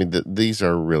 I mean, these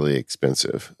are really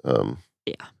expensive.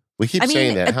 Yeah. We keep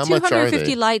saying that. How much are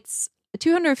they?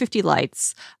 250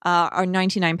 lights are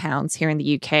 £99 here in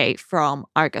the UK from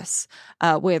Argos,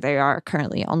 where they are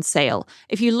currently on sale.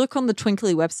 If you look on the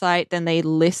Twinkly website, then they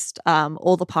list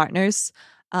all the partners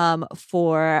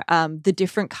for the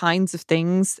different kinds of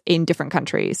things in different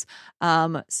countries.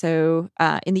 So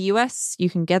in the US, you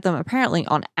can get them apparently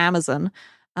on Amazon.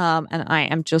 And I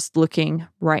am just looking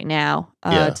right now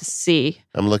to see.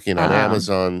 I'm looking on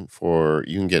Amazon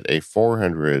you can get a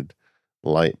 400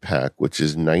 light pack, which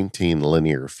is 19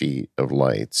 linear feet of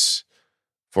lights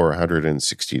for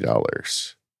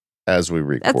 $160 as we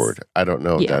record. I don't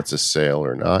know if that's a sale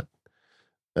or not.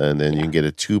 And then you can get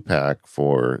a 2-pack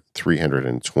for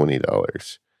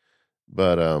 $320.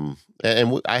 But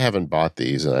and I haven't bought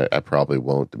these, and I probably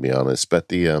won't, to be honest.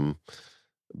 But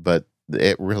but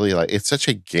it really, like, it's such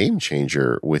a game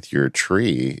changer with your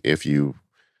tree.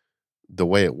 The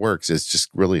way it works is just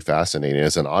really fascinating.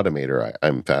 As an automator,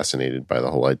 I'm fascinated by the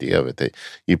whole idea of it.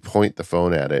 You point the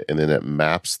phone at it, and then it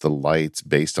maps the lights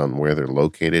based on where they're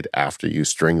located after you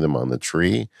string them on the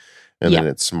tree. And then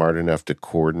it's smart enough to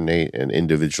coordinate and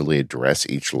individually address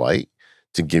each light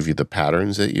to give you the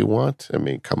patterns that you want. I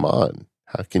mean, come on.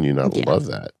 How can you not love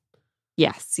that?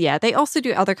 Yes. Yeah. They also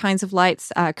do other kinds of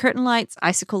lights, curtain lights,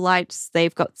 icicle lights.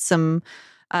 They've got some,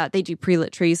 they do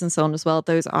pre-lit trees and so on as well.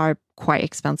 Those are quite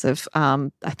expensive. I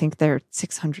think they're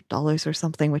 $600 or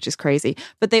something, which is crazy.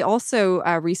 But they also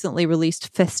recently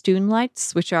released festoon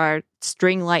lights, which are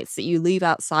string lights that you leave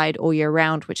outside all year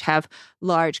round, which have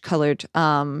large colored,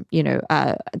 I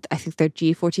think they're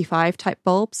G45 type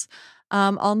bulbs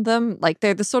on them. Like,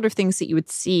 they're the sort of things that you would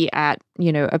see at,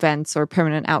 events or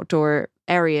permanent outdoor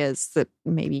areas that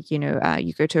maybe,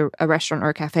 you go to a restaurant or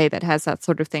a cafe that has that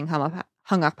sort of thing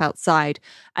hung up outside,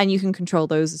 and you can control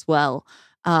those as well,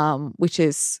 which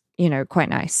is, quite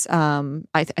nice.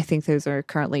 I think those are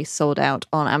currently sold out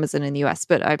on Amazon in the US,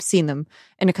 but I've seen them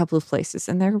in a couple of places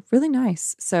and they're really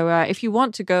nice. So if you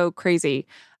want to go crazy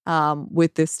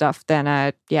with this stuff, then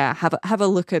have a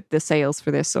look at the sales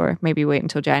for this, or maybe wait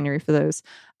until January for those.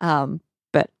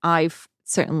 But I've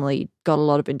certainly got a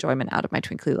lot of enjoyment out of my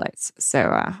twinkly lights.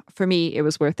 So for me, it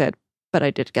was worth it, but I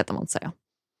did get them on sale.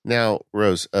 Now,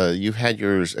 Rose, you've had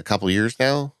yours a couple years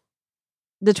now?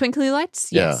 The twinkly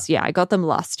lights? Yes. Yeah, I got them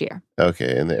last year.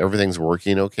 Okay, and everything's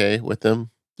working okay with them?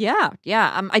 Yeah.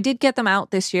 I did get them out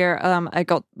this year. I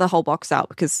got the whole box out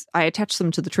because I attached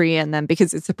them to the tree, and then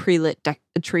because it's a pre-lit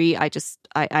tree, I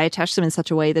attached them in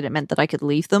such a way that it meant that I could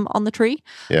leave them on the tree.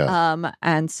 Yeah.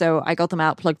 And so I got them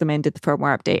out, plugged them in, did the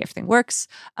firmware update, everything works.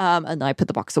 And then I put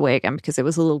the box away again because it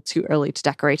was a little too early to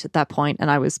decorate at that point,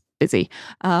 and I was busy.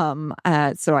 So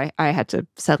I had to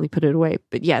sadly put it away.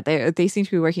 But yeah, they seem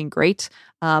to be working great.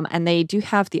 And they do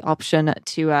have the option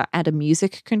to add a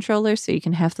music controller, so you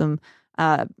can have them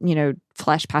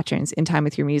flash patterns in time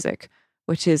with your music,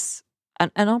 which is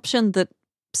an option that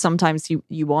sometimes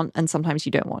you want and sometimes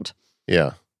you don't want.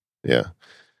 Yeah.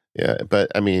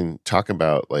 But I mean, talk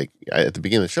about, like, at the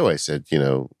beginning of the show, I said,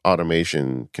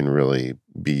 automation can really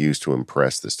be used to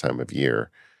impress this time of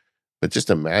year. But just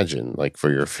imagine, like,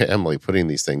 for your family, putting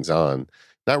these things on,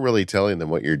 not really telling them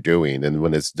what you're doing. And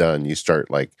when it's done, you start,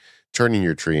 like, turning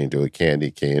your tree into a candy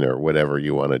cane or whatever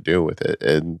you want to do with it.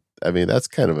 And I mean, that's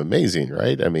kind of amazing,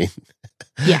 right? I mean,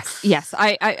 yes.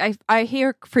 I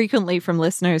hear frequently from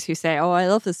listeners who say, "Oh, I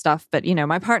love this stuff, but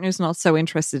my partner's not so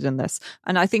interested in this."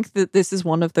 And I think that this is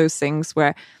one of those things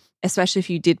where, especially if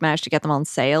you did manage to get them on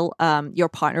sale, your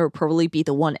partner will probably be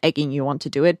the one egging you on to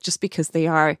do it, just because they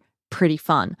are pretty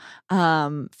fun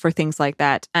for things like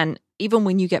that. And even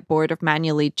when you get bored of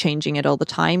manually changing it all the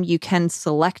time, you can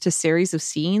select a series of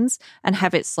scenes and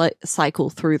have it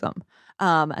cycle through them.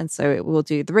 And so it will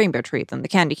do the rainbow tree, then the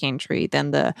candy cane tree,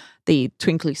 then the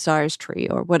twinkly stars tree,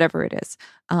 or whatever it is.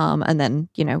 And then,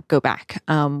 go back,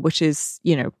 which is,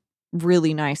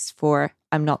 really nice for,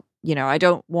 I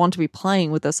don't want to be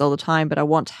playing with this all the time, but I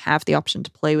want to have the option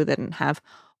to play with it and have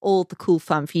all the cool,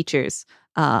 fun features,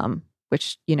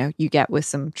 which, you get with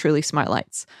some truly smart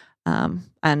lights.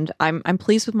 And I'm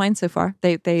pleased with mine so far.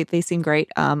 They seem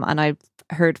great. And I've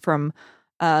heard from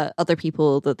other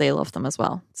people that they love them as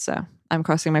well. So I'm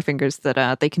crossing my fingers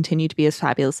that they continue to be as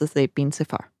fabulous as they've been so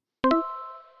far.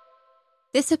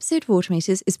 This episode of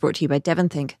Automators is brought to you by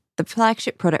DevonThink, the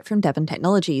flagship product from Devon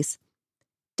Technologies.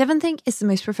 DevonThink is the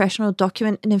most professional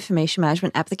document and information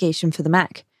management application for the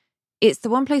Mac. It's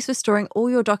the one place for storing all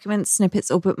your documents,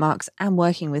 snippets, or bookmarks and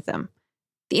working with them.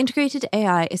 The integrated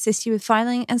AI assists you with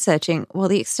filing and searching, while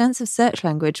the extensive search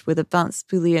language with advanced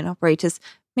Boolean operators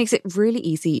makes it really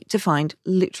easy to find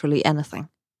literally anything.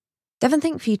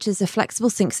 DevonThink features a flexible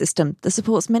sync system that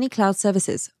supports many cloud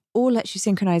services, or lets you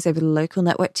synchronize over the local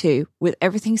network too, with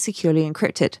everything securely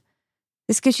encrypted.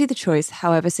 This gives you the choice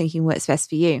however syncing works best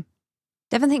for you.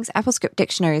 DevonThink's AppleScript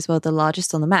dictionary is one of the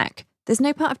largest on the Mac. There's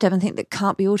no part of DevonThink that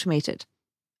can't be automated.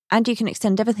 And you can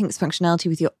extend DevonThink's functionality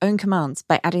with your own commands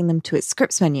by adding them to its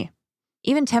scripts menu.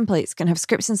 Even templates can have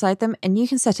scripts inside them, and you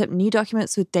can set up new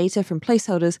documents with data from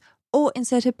placeholders or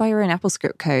inserted by your own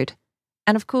AppleScript code.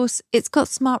 And of course, it's got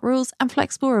smart rules and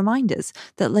flexible reminders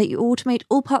that let you automate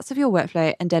all parts of your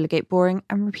workflow and delegate boring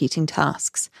and repeating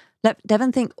tasks. Let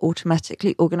DevonThink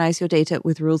automatically organize your data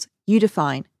with rules you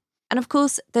define. And of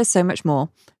course, there's so much more.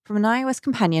 From an iOS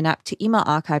companion app to email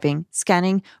archiving,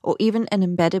 scanning, or even an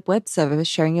embedded web server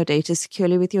sharing your data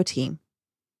securely with your team.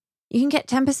 You can get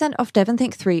 10% off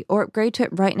DevonThink 3 or upgrade to it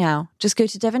right now. Just go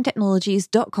to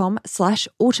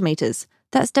devontechnologies.com/automators.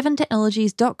 That's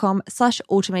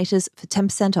devontechnologies.com/automators for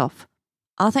 10% off.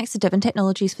 Our thanks to Devon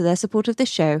Technologies for their support of this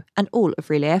show and all of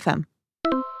Relay FM.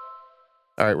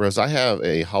 All right, Rose, I have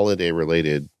a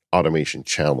holiday-related automation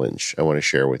challenge I want to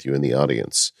share with you in the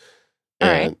audience. All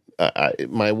and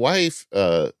my wife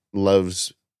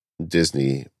loves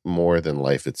Disney more than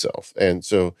life itself. And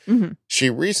so she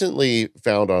recently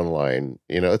found online,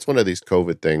 it's one of these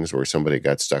COVID things where somebody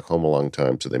got stuck home a long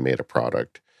time, so they made a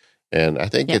product. And I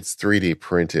think it's 3D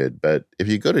printed, but if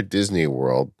you go to Disney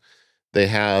World, they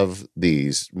have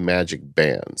these magic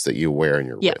bands that you wear on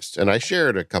your wrist. And I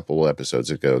shared a couple episodes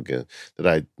ago that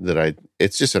I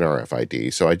it's just an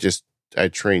RFID. So I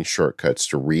trained shortcuts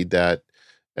to read that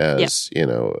as,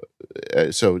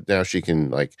 so now she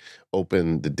can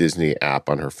open the Disney app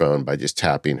on her phone by just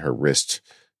tapping her wrist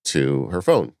to her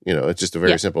phone. It's just a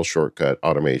very simple shortcut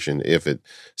automation. If it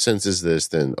senses this,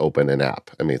 then open an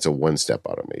app. I mean, it's a one-step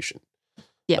automation.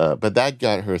 But that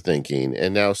got her thinking.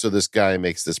 And now, so this guy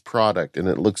makes this product, and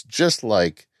it looks just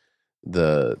like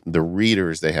the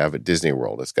readers they have at Disney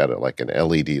World. It's got an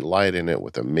LED light in it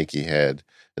with a Mickey head,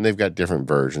 and they've got different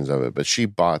versions of it. But she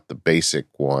bought the basic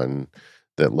one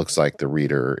that looks like the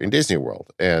reader in Disney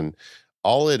World. And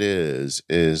all it is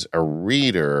a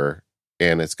reader,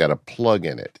 and it's got a plug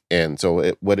in it. And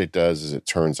so what it does is it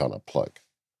turns on a plug.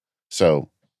 So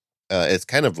it's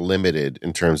kind of limited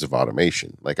in terms of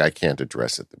automation. I can't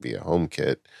address it via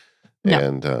HomeKit. No.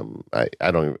 And I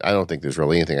don't think there's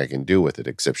really anything I can do with it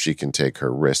except she can take her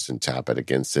wrist and tap it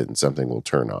against it and something will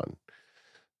turn on.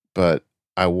 But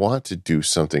I want to do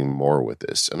something more with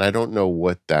this, and I don't know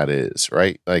what that is,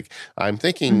 right? I'm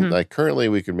thinking currently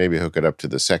we could maybe hook it up to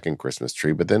the second Christmas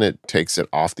tree, but then it takes it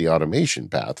off the automation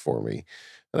path for me.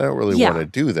 And I don't really want to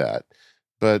do that.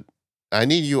 But I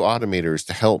need you automators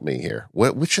to help me here.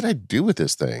 What should I do with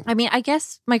this thing? I mean, I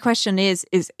guess my question is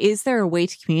there a way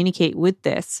to communicate with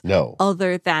this? No.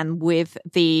 Other than with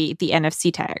the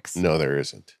NFC tags? No, there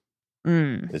isn't.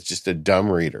 It's just a dumb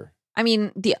reader. I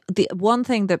mean, the one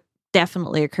thing that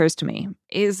definitely occurs to me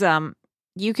is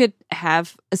you could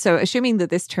have, so assuming that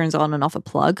this turns on and off a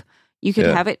plug, you could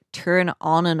have it turn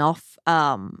on and off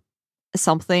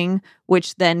something,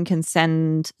 which then can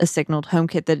send a signal to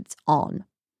HomeKit that it's on.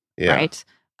 Right?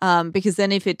 Because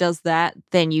then if it does that,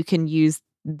 then you can use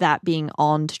that being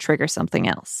on to trigger something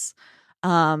else.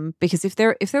 Because if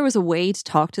there was a way to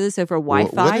talk to this over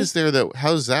Wi-Fi, what is there that? How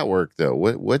does that work though?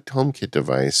 What HomeKit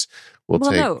device will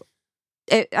take? No,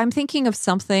 I'm thinking of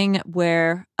something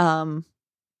where it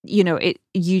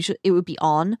would be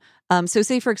on. So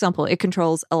say for example, it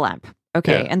controls a lamp,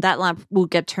 okay, and that lamp will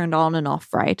get turned on and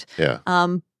off, right? Yeah.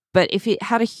 But if it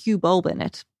had a Hue bulb in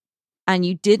it, and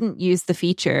you didn't use the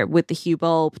feature with the Hue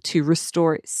bulb to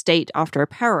restore state after a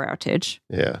power outage,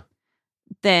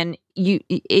 then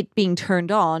it being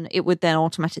turned on, it would then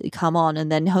automatically come on,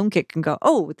 and then HomeKit can go,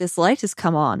 oh, this light has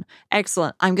come on.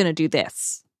 Excellent. I'm going to do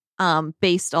this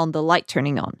based on the light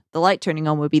turning on. The light turning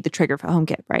on would be the trigger for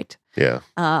HomeKit, right? Yeah.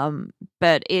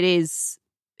 But it's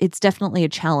definitely a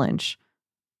challenge.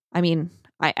 I mean,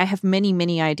 I have many,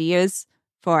 many ideas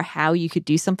for how you could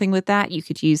do something with that. You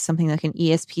could use something like an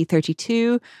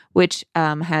ESP32, which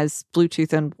has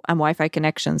Bluetooth and Wi-Fi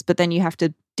connections, but then you have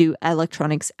to do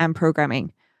electronics and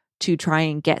programming to try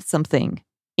and get something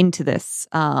into this,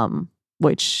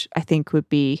 which I think would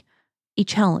be a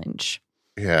challenge.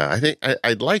 Yeah, I think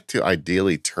I'd like to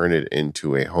ideally turn it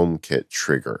into a HomeKit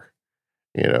trigger,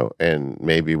 and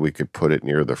maybe we could put it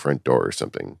near the front door or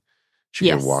something. She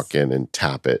can walk in and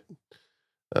tap it.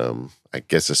 I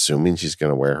guess assuming she's going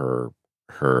to wear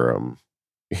her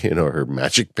her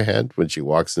magic band when she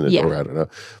walks in the door. I don't know.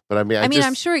 But I mean,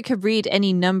 I'm sure it could read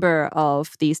any number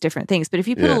of these different things. But if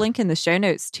you put a link in the show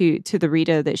notes to the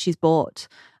reader that she's bought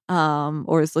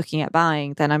or is looking at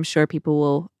buying, then I'm sure people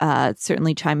will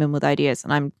certainly chime in with ideas.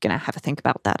 And I'm going to have a think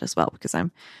about that as well, because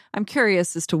I'm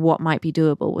curious as to what might be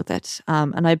doable with it.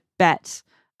 And I bet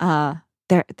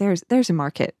there's a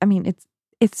market. I mean,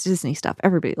 it's Disney stuff.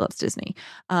 Everybody loves Disney.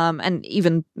 And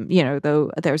even,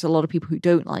 though there's a lot of people who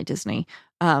don't like Disney,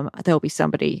 there'll be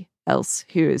somebody else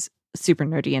who is super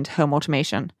nerdy into home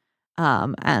automation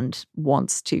and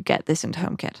wants to get this into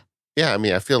HomeKit. Yeah, I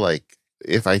mean, I feel like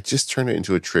if I just turn it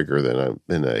into a trigger,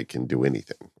 then I can do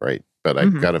anything, right? But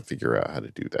I've got to figure out how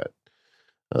to do that.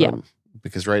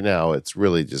 Because right now it's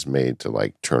really just made to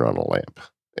like turn on a lamp.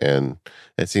 And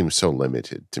it seems so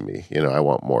limited to me. I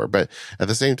want more. But at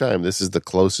the same time, this is the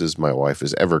closest my wife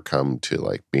has ever come to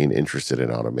like being interested in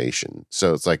automation.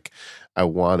 So it's like, I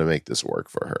want to make this work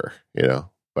for her,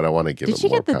 but I want to give it more. Did she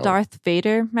get the Darth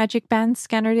Vader magic band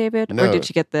scanner, David? No, or did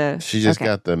she get the... She just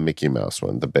got the Mickey Mouse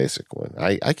one, the basic one.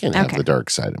 I can't have the dark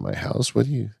side in my house. What are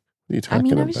you talking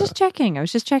about? I was just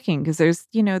checking because there's,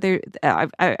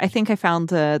 I think I found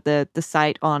the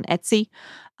site on Etsy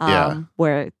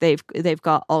where they've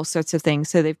got all sorts of things.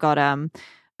 So they've got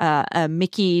a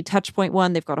Mickey Touchpoint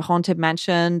one. They've got a Haunted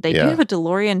Mansion. They do have a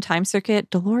DeLorean Time Circuit.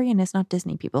 DeLorean is not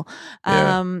Disney, people.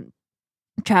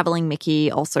 Traveling Mickey,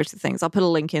 all sorts of things. I'll put a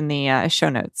link in the show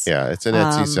notes. Yeah, it's an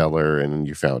Etsy seller, and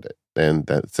you found it, and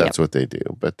that's what they do.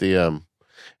 But and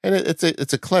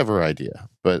it's a clever idea,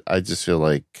 but I just feel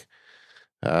like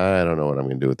I don't know what I'm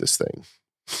going to do with this thing.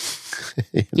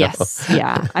 Yes,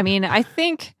 yeah. I mean, I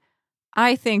think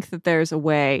that there's a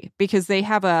way, because they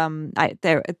have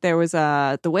there was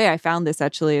the way I found this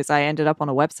actually is I ended up on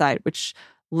a website which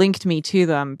linked me to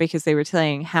them because they were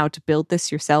telling how to build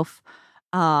this yourself.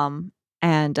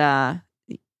 And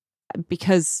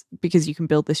because you can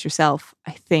build this yourself,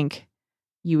 I think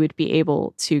you would be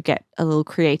able to get a little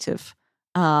creative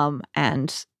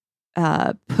and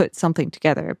put something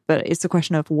together. But it's a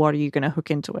question of what are you going to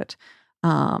hook into it.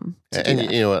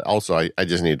 Also, I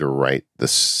just need to write the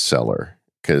seller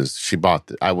because she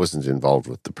bought I wasn't involved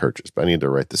with the purchase, but I need to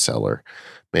write the seller.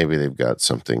 Maybe they've got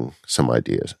some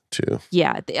ideas too.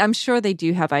 Yeah, I'm sure they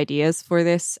do have ideas for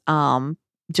this.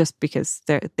 Just because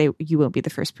you won't be the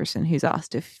first person who's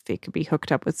asked if they could be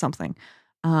hooked up with something.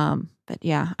 But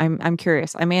yeah, I'm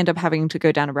curious. I may end up having to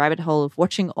go down a rabbit hole of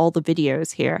watching all the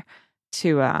videos here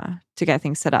to get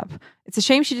things set up. It's a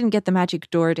shame she didn't get the magic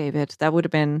door, David. That would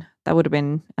have been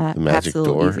the magic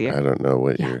door. Easier. I don't know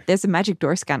what you're. There's a magic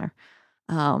door scanner.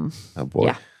 Oh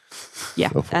boy. Yeah.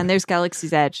 Oh boy. And there's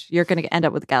Galaxy's Edge. You're going to end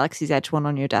up with the Galaxy's Edge one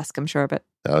on your desk, I'm sure of it.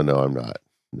 Oh no, I'm not.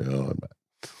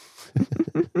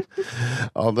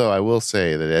 Although I will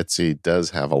say that Etsy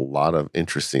does have a lot of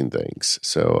interesting things.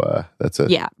 So that's a...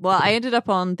 Yeah. Well, I ended up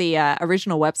on the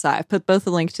original website. I've put both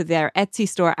a link to their Etsy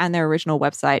store and their original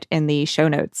website in the show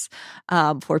notes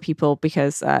for people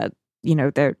because,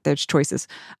 there's choices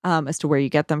as to where you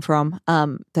get them from.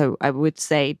 Though I would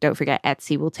say, don't forget,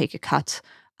 Etsy will take a cut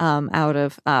out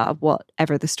of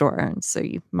whatever the store earns. So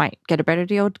you might get a better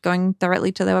deal going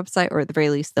directly to their website, or at the very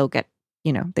least, they'll get,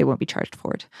 they won't be charged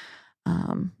for it.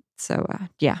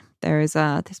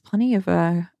 There's plenty of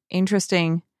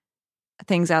interesting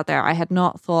things out there. I had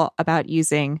not thought about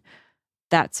using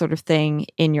that sort of thing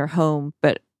in your home,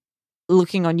 but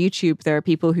looking on YouTube, there are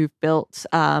people who've built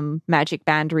magic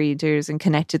band readers and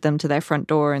connected them to their front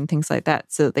door and things like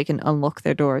that so that they can unlock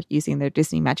their door using their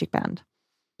Disney magic band.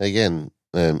 Again,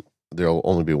 there'll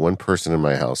only be one person in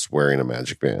my house wearing a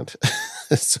magic band.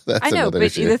 So that's I know, another but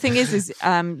issue. the thing is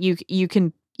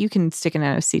you can stick an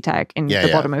NFC tag in the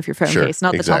bottom of your phone case,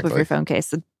 not the top of your phone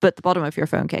case, but the bottom of your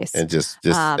phone case. And just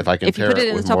if I can, if you put it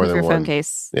in the top of your phone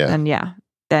case,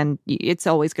 then it's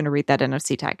always going to read that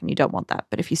NFC tag, and you don't want that.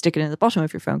 But if you stick it in the bottom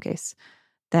of your phone case,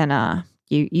 then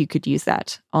you could use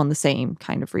that on the same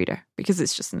kind of reader because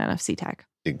it's just an NFC tag.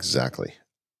 Exactly.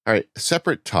 All right,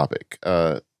 separate topic.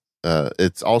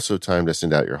 It's also time to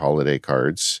send out your holiday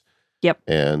cards. Yep.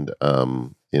 And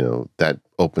that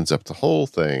opens up the whole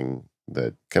thing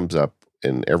that comes up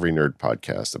in every nerd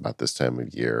podcast about this time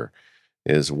of year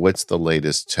is what's the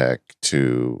latest tech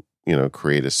to,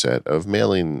 create a set of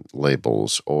mailing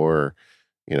labels, or,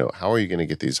 how are you going to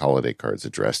get these holiday cards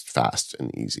addressed fast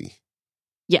and easy?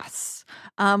 Yes.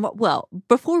 Well,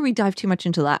 before we dive too much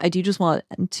into that, I do just want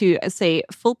to say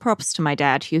full props to my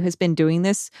dad, who has been doing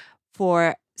this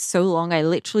for so long. I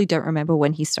literally don't remember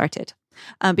when he started,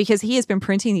 because he has been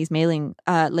printing these mailing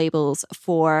labels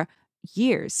for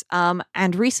years.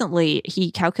 And recently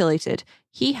he calculated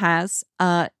he has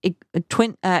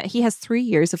he has 3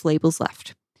 years of labels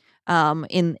left.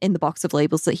 in the box of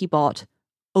labels that he bought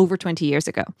over 20 years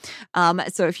ago.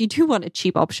 So if you do want a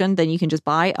cheap option, then you can just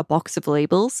buy a box of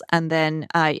labels. And then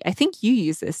I think you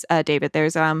use this, David.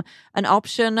 There's an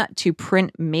option to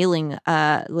print mailing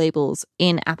labels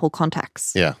in Apple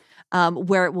Contacts. Yeah.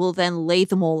 Where it will then lay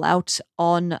them all out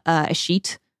on a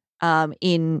sheet and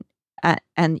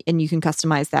you can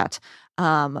customize that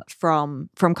from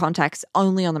Contacts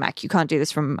only on the Mac. You can't do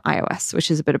this from iOS,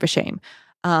 which is a bit of a shame.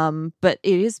 But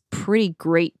it is pretty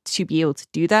great to be able to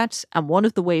do that. And one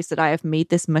of the ways that I have made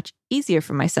this much easier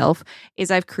for myself is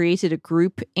I've created a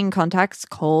group in Contacts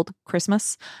called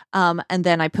Christmas. And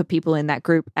then I put people in that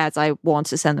group as I want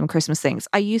to send them Christmas things.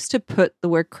 I used to put the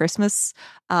word Christmas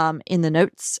in the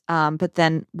notes, but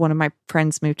then one of my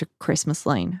friends moved to Christmas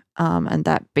Lane. And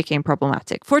that became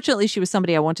problematic. Fortunately, she was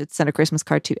somebody I wanted to send a Christmas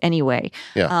card to anyway.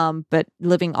 Yeah. But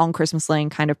living on Christmas Lane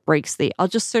kind of breaks the I'll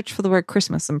just search for the word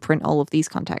Christmas and print all of these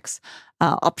contacts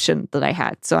option that I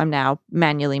had. So I'm now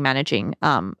manually managing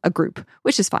a group,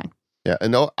 which is fine. Yeah,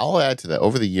 and I'll add to that.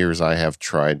 Over the years, I have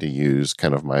tried to use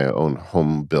kind of my own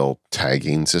home-built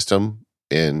tagging system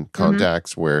in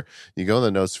Contacts where you go in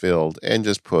the notes field and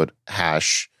just put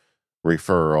hash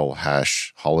referral,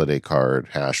 hash holiday card,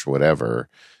 hash whatever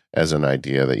as an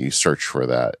idea that you search for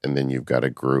that, and then you've got a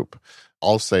group.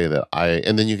 I'll say that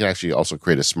and then you can actually also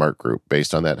create a smart group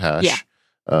based on that hash. Yeah.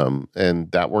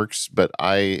 And that works, but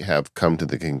I have come to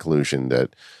the conclusion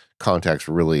that Contacts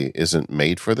really isn't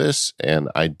made for this, and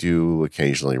I do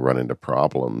occasionally run into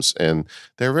problems, and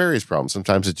there are various problems.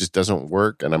 Sometimes it just doesn't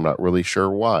work, and I'm not really sure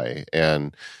why.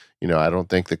 And I don't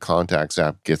think the Contacts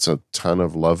app gets a ton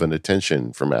of love and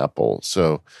attention from Apple,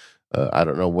 so I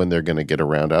don't know when they're going to get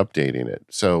around to updating it.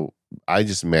 So I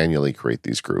just manually create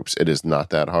these groups. It is not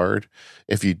that hard.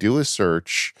 If you do a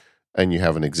search and you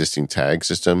have an existing tag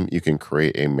system, you can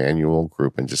create a manual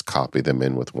group and just copy them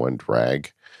in with one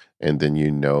drag. And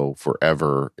then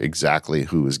forever exactly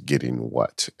who is getting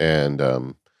what. And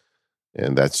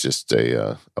that's just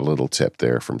a little tip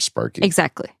there from Sparky.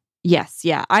 Exactly. Yes,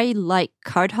 yeah. I like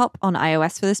CardHop on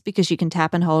iOS for this because you can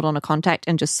tap and hold on a contact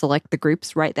and just select the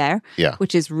groups right there. Yeah.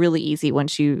 Which is really easy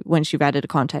once you've added a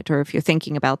contact or if you're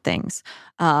thinking about things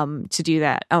to do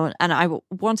that. Oh, and I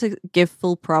want to give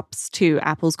full props to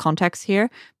Apple's Contacts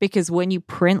here because when you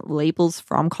print labels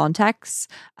from Contacts,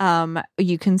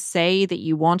 you can say that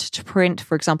you want to print,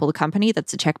 for example, the company,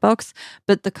 that's a checkbox,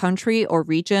 but the country or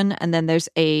region, and then there's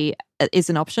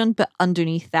is an option, but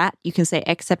underneath that you can say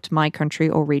except my country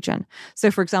or region.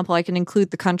 So for example, I can include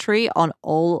the country on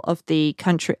all of the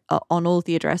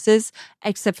addresses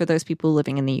except for those people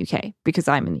living in the UK because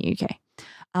I'm in the UK.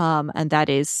 And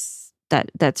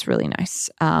that's really nice.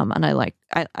 And I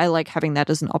like having that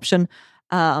as an option.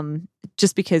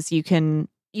 Just because you can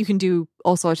do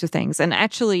all sorts of things. And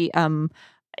actually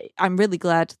I'm really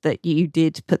glad that you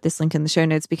did put this link in the show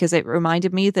notes because it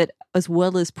reminded me that as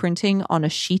well as printing on a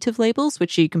sheet of labels,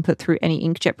 which you can put through any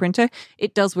inkjet printer,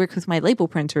 it does work with my label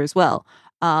printer as well.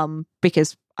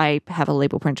 Because I have a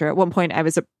label printer. At one point, I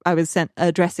was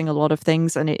addressing a lot of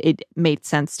things, and it made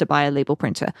sense to buy a label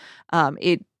printer.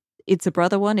 It's a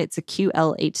Brother one. It's a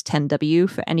QL810W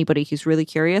for anybody who's really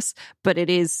curious, but it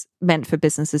is meant for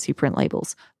businesses who print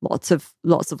labels, lots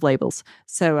of labels.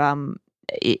 So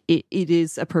it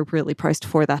is appropriately priced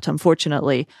for that,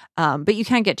 unfortunately. But you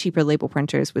can get cheaper label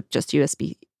printers with just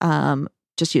USB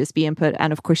input,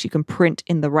 and of course you can print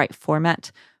in the right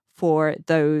format for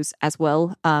those as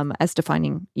well as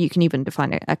defining. You can even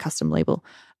define a custom label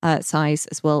size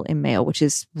as well in Mail, which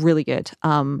is really good.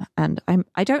 And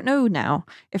I don't know now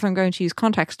if I'm going to use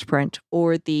Contacts to print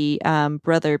or the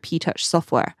Brother P-Touch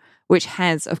software, which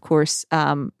has, of course,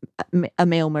 a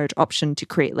mail merge option to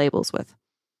create labels with.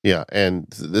 Yeah, and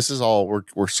this is all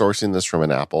we're sourcing this from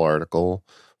an Apple article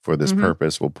for this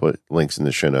purpose. We'll put links in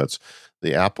the show notes.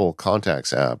 The Apple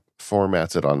Contacts app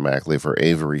formats it automatically for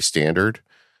Avery Standard.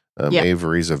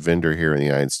 Avery is a vendor here in the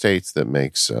United States that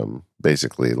makes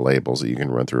basically labels that you can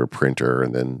run through a printer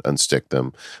and then unstick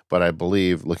them. But I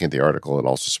believe, looking at the article, it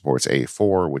also supports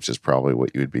A4, which is probably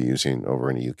what you would be using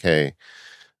over in the UK.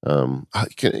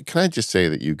 Can I just say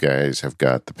that you guys have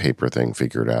got the paper thing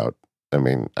figured out? I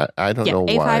mean, I don't know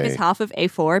why. A5 is half of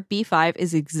A4. B5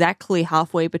 is exactly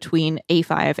halfway between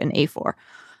A5 and A4,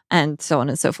 and so on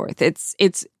and so forth.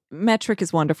 It's metric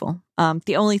is wonderful.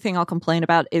 The only thing I'll complain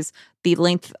about is the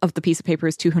length of the piece of paper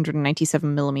is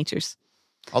 297 millimeters.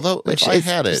 Although, if I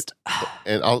had it,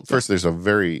 and first, there's a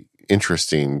very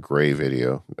interesting gray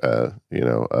video,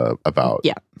 about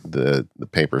the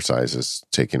paper sizes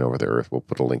taking over the earth. We'll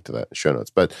put a link to that in the show notes.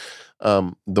 But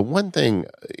the one thing,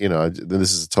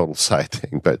 this is a total side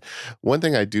thing, but one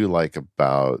thing I do like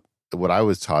about what I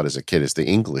was taught as a kid is the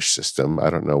English system. I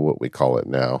don't know what we call it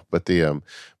now, but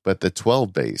the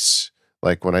 12 base,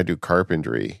 like when I do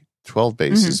carpentry, 12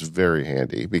 base is very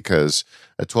handy because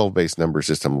a 12 base number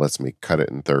system lets me cut it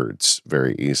in thirds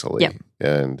very easily. Yep.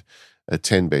 And a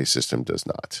 10 base system does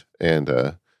not.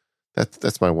 And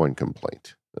that's my one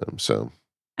complaint. So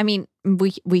I mean,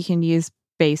 we can use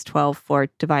base 12 for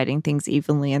dividing things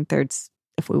evenly in thirds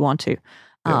if we want to.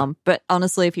 But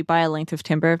honestly, if you buy a length of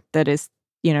timber that is,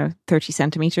 30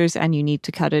 centimeters and you need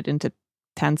to cut it into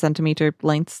 10 centimeter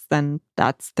lengths, then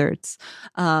that's thirds.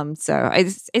 So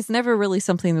it's never really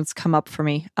something that's come up for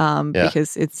me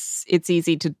because it's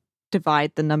easy to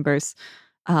divide the numbers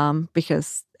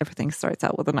because everything starts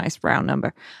out with a nice round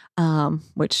number,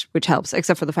 which helps,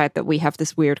 except for the fact that we have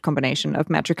this weird combination of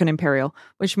metric and imperial,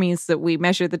 which means that we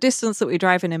measure the distance that we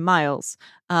drive in miles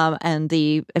and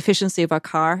the efficiency of our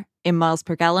car in miles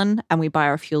per gallon, and we buy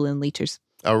our fuel in liters.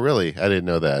 Oh, really? I didn't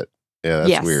know that. Yeah,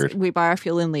 that's weird. We buy our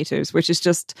fuel in liters, which is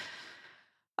just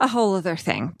a whole other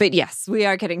thing. But yes, we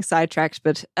are getting sidetracked.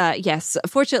 But yes,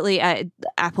 fortunately,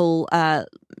 Apple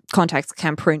contacts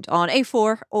can print on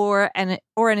A4 or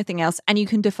anything else, and you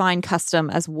can define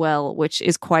custom as well, which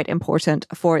is quite important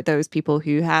for those people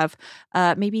who have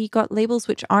maybe got labels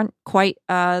which aren't quite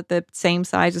the same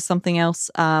size as something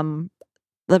else.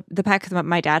 The pack that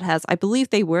my dad has, I believe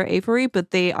they were Avery,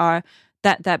 but they are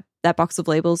that box of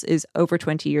labels is over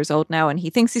 20 years old now, and he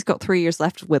thinks he's got 3 years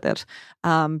left with it,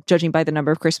 judging by the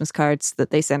number of Christmas cards that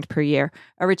they send per year.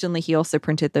 Originally, he also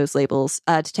printed those labels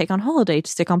to take on holiday,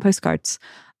 to stick on postcards.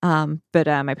 But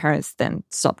my parents then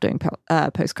stopped doing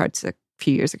postcards a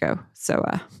few years ago. So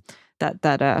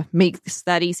that makes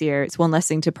that easier. It's one less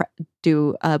thing to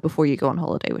do before you go on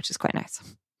holiday, which is quite nice.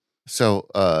 So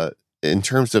in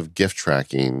terms of gift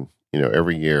tracking,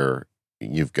 every year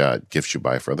you've got gifts you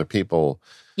buy for other people.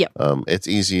 Yep. It's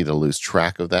easy to lose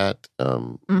track of that.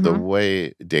 The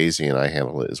way Daisy and I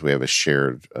handle it is we have a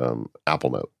shared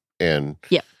Apple Note, and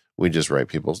we just write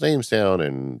people's names down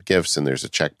and gifts, and there's a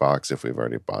checkbox if we've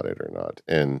already bought it or not.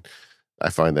 And I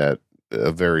find that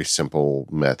a very simple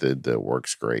method that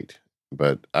works great.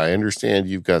 But I understand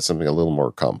you've got something a little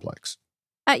more complex.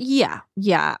 Yeah.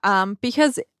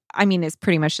 Because it's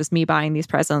pretty much just me buying these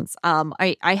presents.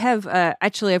 I have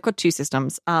actually I've got two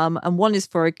systems. And one is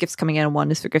for gifts coming in, and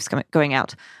one is for gifts going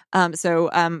out.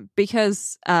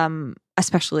 Because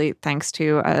especially thanks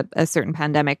to a certain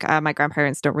pandemic, my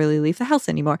grandparents don't really leave the house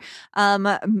anymore.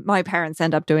 My parents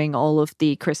end up doing all of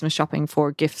the Christmas shopping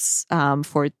for gifts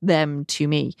for them to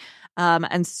me.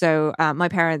 And so my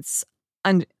parents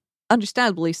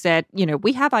understandably said,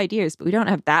 we have ideas, but we don't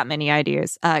have that many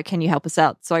ideas. Can you help us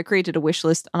out? So I created a wish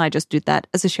list, and I just did that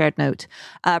as a shared note.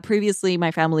 Previously,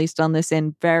 my family's done this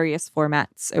in various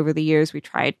formats over the years. We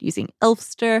tried using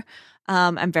Elfster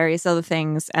and various other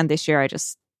things. And this year I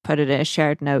just put it in a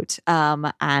shared note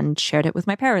and shared it with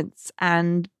my parents.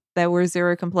 And there were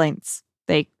zero complaints.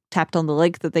 They tapped on the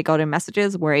link that they got in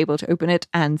messages, were able to open it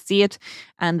and see it,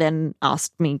 and then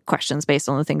asked me questions based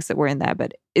on the things that were in there.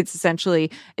 But it's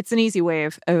an easy way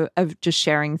of just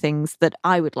sharing things that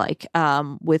I would like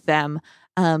with them.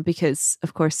 Because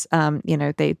of course,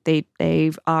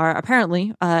 they are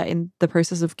apparently in the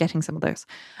process of getting some of those.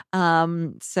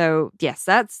 So yes,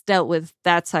 that's dealt with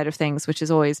that side of things, which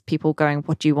is always people going,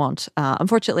 "What do you want?"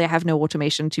 Unfortunately, I have no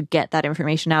automation to get that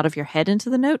information out of your head into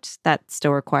the note. That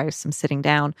still requires some sitting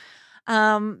down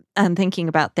and thinking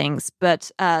about things.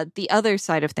 But the other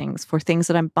side of things, for things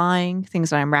that I'm buying, things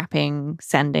that I'm wrapping,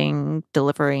 sending,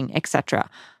 delivering,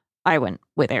 etc., I went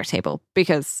with Airtable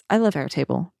because I love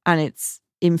Airtable and it's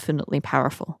infinitely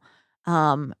powerful.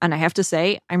 And I have to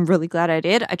say, I'm really glad I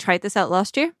did. I tried this out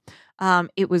last year.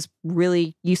 It was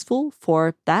really useful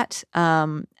for that.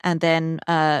 And then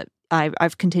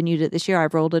I've continued it this year.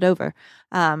 I've rolled it over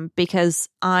because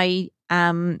I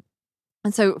am.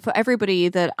 And so for everybody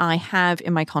that I have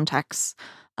in my contacts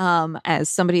as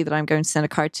somebody that I'm going to send a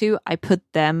card to, I put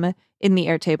them in the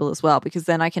Airtable as well, because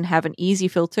then I can have an easy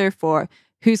filter for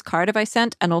whose card have I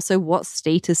sent and also what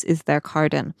status is their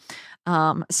card in.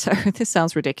 So this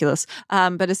sounds ridiculous.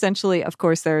 But essentially, of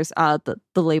course, there's the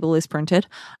label is printed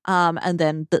and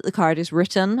then the card is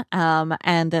written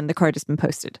and then the card has been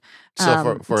posted.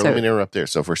 So let me interrupt there.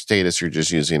 So for status, you're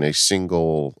just using a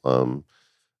single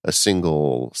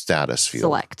status field.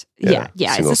 Select. Yeah.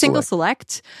 It's a single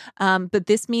select. But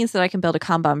this means that I can build a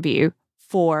Kanban view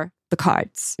for the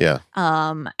cards. Yeah.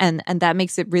 And that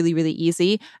makes it really, really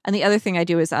easy. And the other thing I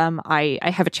do is I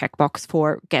have a checkbox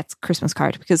for gets Christmas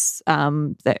card because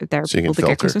there are people that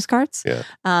get Christmas cards. Yeah.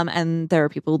 And there are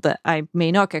people that I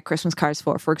may not get Christmas cards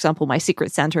for. For example, my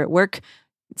secret Santa at work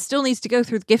it still needs to go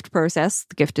through the gift process.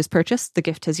 The gift is purchased. The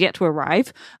gift has yet to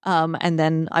arrive. And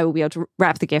then I will be able to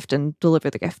wrap the gift and deliver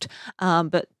the gift.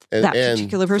 But that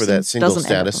particular for person that single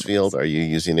doesn't end up status field, are you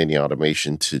using any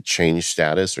automation to change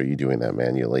status, or are you doing that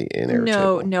manually in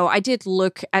Airtable? No. I did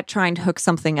look at trying to hook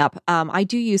something up. I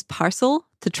do use Parcel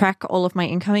to track all of my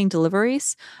incoming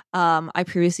deliveries. I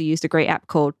previously used a great app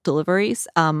called Deliveries.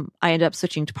 I ended up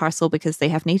switching to Parcel because they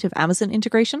have native Amazon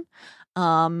integration,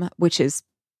 which is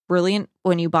brilliant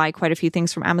when you buy quite a few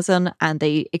things from Amazon, and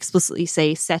they explicitly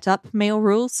say set up mail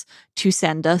rules to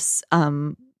send us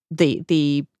the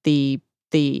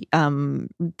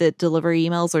delivery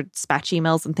emails or dispatch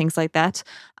emails and things like that,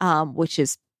 which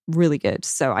is really good.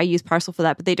 So I use Parcel for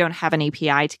that, but they don't have an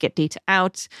API to get data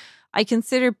out. I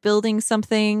consider building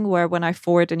something where when I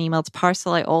forward an email to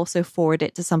Parcel, I also forward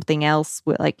it to something else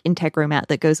with like Integromat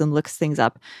that goes and looks things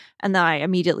up. And then I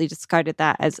immediately discarded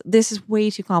that as this is way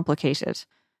too complicated.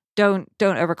 Don't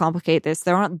overcomplicate this.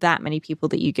 There aren't that many people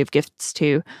that you give gifts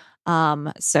to.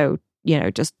 So,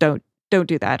 just don't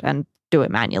do that and do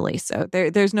it manually. So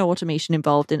there's no automation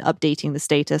involved in updating the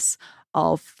status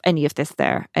of any of this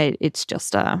there. It's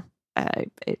just a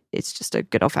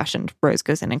good old fashioned Rose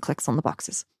goes in and clicks on the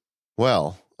boxes.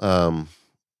 Well,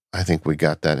 I think we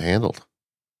got that handled.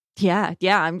 Yeah.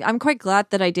 I'm quite glad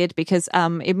that I did, because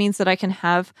it means that I can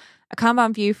have a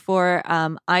Kanban view for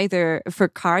either for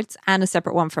cards and a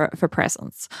separate one for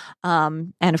presents.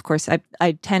 And of course,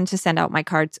 I tend to send out my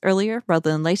cards earlier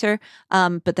rather than later.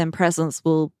 But then presents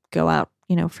will go out,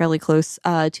 fairly close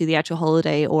to the actual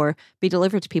holiday or be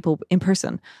delivered to people in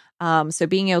person. So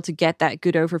being able to get that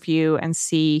good overview and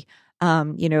see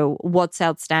what's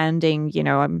outstanding,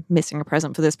 I'm missing a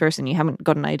present for this person. You haven't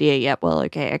got an idea yet. Well,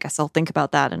 okay, I guess I'll think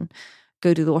about that and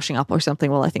go do the washing up or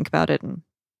something while I think about it. And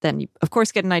then you, of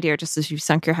course, get an idea just as you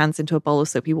sunk your hands into a bowl of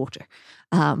soapy water.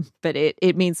 But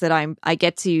it means that I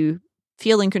get to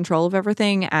feel in control of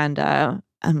everything and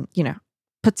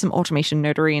put some automation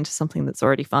nerdery into something that's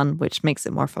already fun, which makes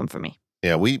it more fun for me.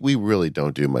 Yeah, we really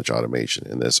don't do much automation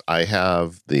in this. I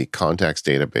have the contacts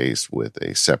database with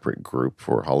a separate group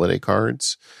for holiday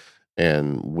cards.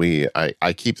 And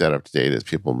I keep that up to date as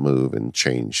people move and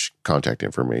change contact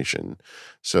information.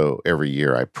 So every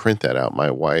year I print that out. My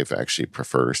wife actually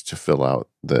prefers to fill out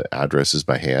the addresses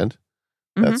by hand.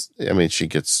 She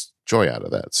gets joy out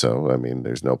of that. So,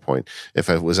 there's no point. If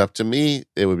it was up to me,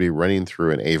 it would be running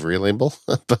through an Avery label.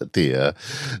 But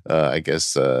I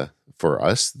guess for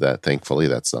us, that thankfully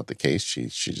that's not the case. She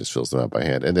just fills them out by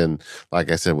hand. And then,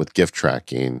 like I said, with gift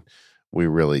tracking, we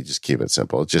really just keep it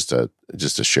simple. It's just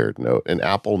a shared note. And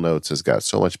Apple Notes has got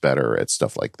so much better at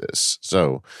stuff like this.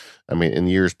 So, in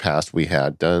years past, we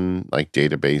had done like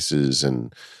databases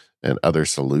and other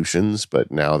solutions,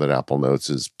 but now that Apple Notes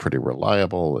is pretty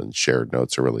reliable and shared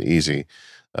notes are really easy,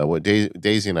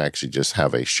 Daisy and I actually just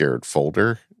have a shared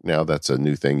folder. Now that's a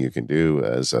new thing you can do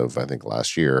as of, I think,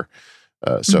 last year.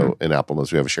 So in Apple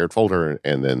Notes, we have a shared folder,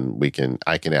 and then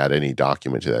I can add any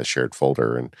document to that shared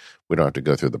folder, and we don't have to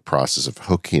go through the process of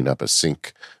hooking up a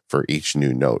sync for each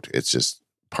new note. It's just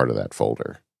part of that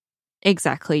folder.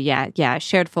 Exactly. Yeah.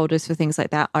 Shared folders for things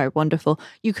like that are wonderful.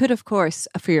 You could, of course,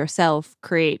 for yourself,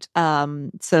 create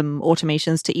some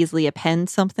automations to easily append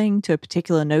something to a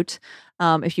particular note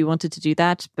if you wanted to do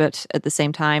that. But at the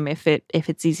same time, if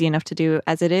it's easy enough to do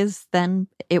as it is, then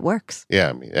it works.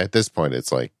 Yeah. At this point,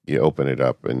 it's like you open it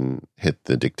up and hit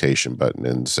the dictation button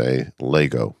and say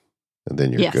Lego, and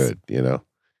then you're good,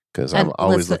 because I'm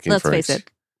always looking for... Let's face it.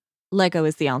 Lego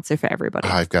is the answer for everybody.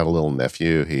 I've got a little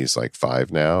nephew. He's like 5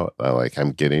 now.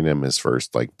 I'm getting him his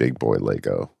first like big boy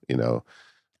Lego,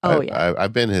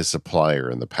 I've been his supplier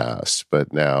in the past,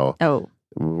 but now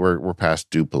we're past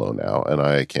Duplo now, and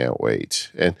I can't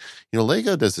wait. And,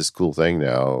 Lego does this cool thing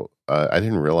now. I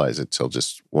didn't realize it till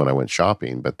just when I went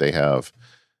shopping, but they have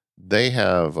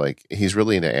like, he's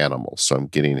really into animals. So I'm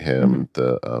getting him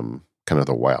the kind of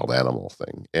the wild animal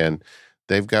thing. And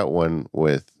they've got one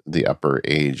with the upper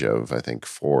age of, I think,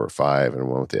 4 or 5, and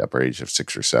one with the upper age of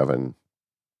 6 or 7.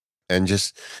 And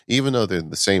just, even though they're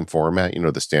the same format,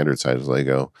 the standard size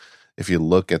Lego, if you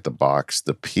look at the box,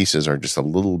 the pieces are just a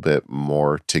little bit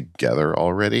more together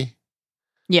already.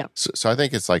 Yeah. So I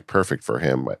think it's like perfect for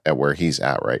him at where he's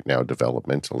at right now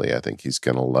developmentally. I think he's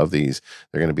going to love these.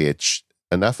 They're going to be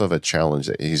enough of a challenge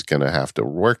that he's going to have to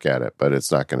work at it, but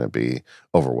it's not going to be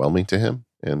overwhelming to him.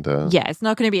 And it's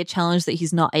not going to be a challenge that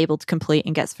he's not able to complete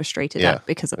and gets frustrated at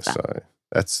because of that.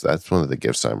 That's one of the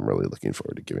gifts I'm really looking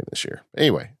forward to giving this year.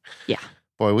 Anyway. Yeah.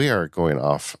 Boy, we are going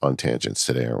off on tangents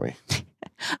today, aren't we?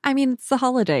 It's the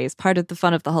holidays. Part of the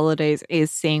fun of the holidays is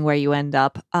seeing where you end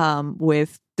up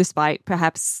with despite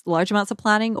perhaps large amounts of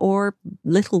planning or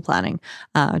little planning,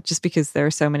 just because there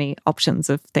are so many options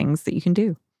of things that you can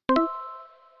do.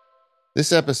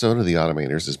 This episode of The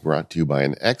Automators is brought to you by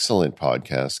an excellent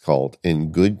podcast called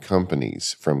In Good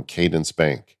Companies from Cadence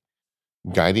Bank,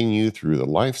 guiding you through the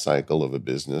life cycle of a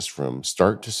business from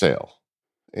start to sale.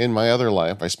 In my other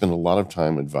life, I spend a lot of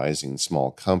time advising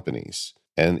small companies.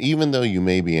 And even though you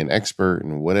may be an expert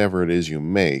in whatever it is you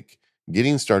make,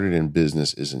 getting started in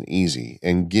business isn't easy,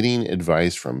 and getting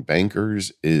advice from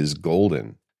bankers is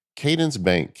golden. Cadence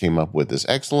Bank came up with this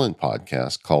excellent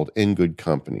podcast called In Good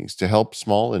Companies to help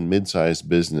small and mid-sized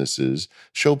businesses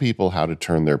show people how to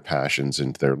turn their passions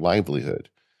into their livelihood.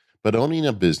 But owning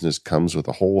a business comes with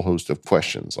a whole host of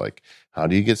questions like, how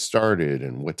do you get started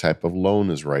and what type of loan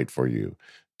is right for you?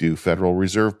 Do Federal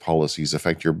Reserve policies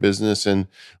affect your business? And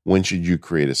when should you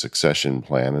create a succession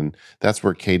plan? And that's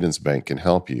where Cadence Bank can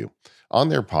help you. On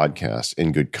their podcast,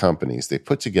 In Good Companies, they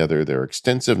put together their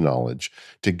extensive knowledge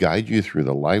to guide you through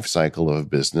the life cycle of a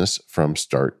business from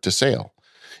start to sale.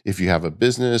 If you have a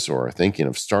business or are thinking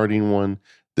of starting one,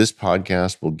 this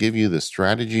podcast will give you the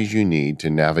strategies you need to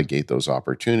navigate those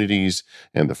opportunities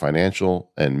and the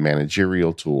financial and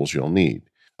managerial tools you'll need.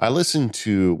 I listened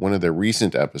to one of their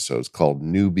recent episodes called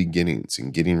New Beginnings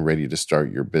and Getting Ready to Start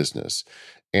Your Business,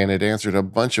 and it answered a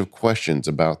bunch of questions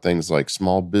about things like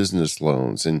small business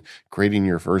loans and creating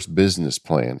your first business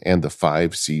plan and the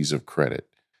 5 C's of credit.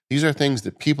 These are things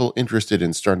that people interested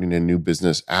in starting a new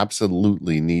business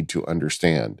absolutely need to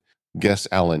understand. Guests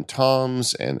Alan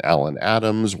Toms and Alan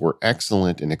Adams were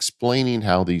excellent in explaining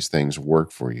how these things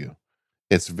work for you.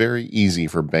 It's very easy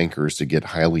for bankers to get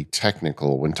highly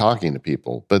technical when talking to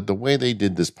people, but the way they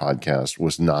did this podcast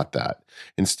was not that.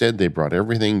 Instead, they brought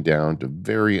everything down to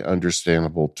very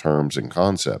understandable terms and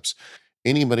concepts.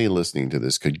 Anybody listening to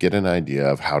this could get an idea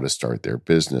of how to start their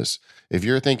business. If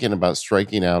you're thinking about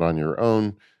striking out on your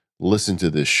own, listen to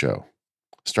this show.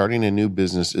 Starting a new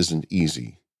business isn't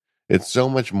easy. It's so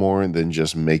much more than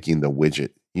just making the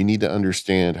widget. You need to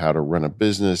understand how to run a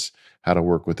business, how to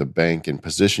work with a bank, and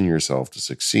position yourself to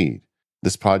succeed.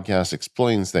 This podcast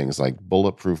explains things like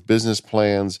bulletproof business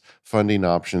plans, funding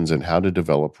options, and how to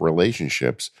develop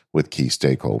relationships with key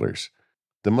stakeholders.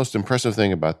 The most impressive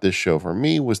thing about this show for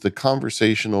me was the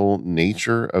conversational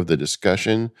nature of the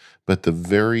discussion, but the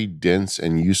very dense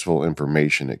and useful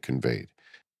information it conveyed.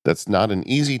 That's not an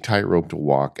easy tightrope to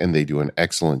walk, and they do an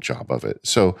excellent job of it.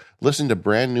 So listen to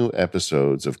brand new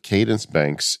episodes of Cadence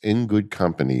Bank's In Good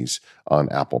Companies on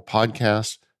Apple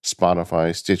Podcasts,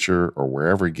 Spotify, Stitcher, or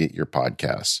wherever you get your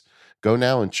podcasts. Go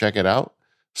now and check it out.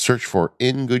 Search for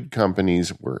In Good Companies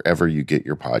wherever you get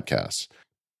your podcasts.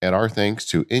 And our thanks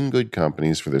to In Good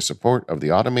Companies for their support of the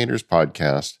Automators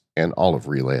podcast and all of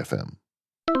Relay FM.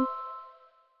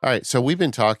 All right, so we've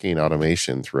been talking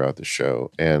automation throughout the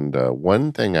show, and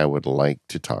one thing I would like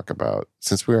to talk about,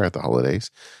 since we are at the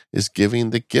holidays, is giving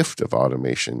the gift of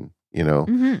automation. You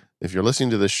know, if you're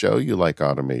listening to this show, you like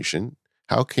automation.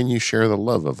 How can you share the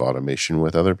love of automation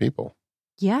with other people?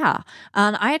 Yeah.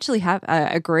 And I actually have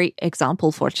a great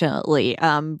example, fortunately,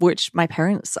 which my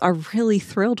parents are really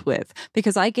thrilled with,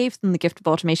 because I gave them the gift of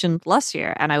automation last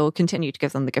year, and I will continue to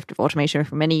give them the gift of automation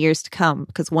for many years to come.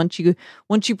 Because once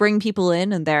you bring people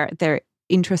in and they're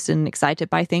interested and excited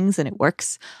by things and it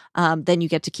works, then you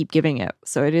get to keep giving it.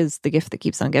 So it is the gift that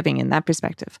keeps on giving in that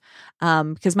perspective.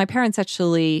 Because my parents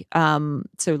actually,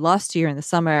 so last year in the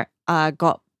summer,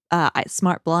 got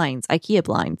smart blinds, IKEA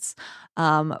blinds,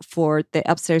 for the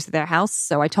upstairs of their house.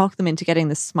 So I talked them into getting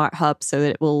the smart hub so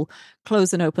that it will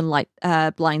close and open light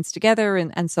blinds together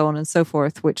and so on and so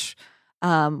forth, which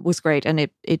was great. And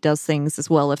it does things as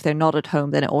well. If they're not at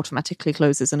home, then it automatically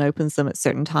closes and opens them at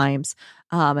certain times.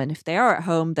 And if they are at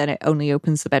home, then it only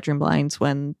opens the bedroom blinds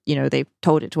when, they've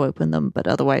told it to open them. But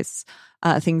otherwise,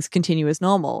 things continue as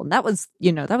normal. And that was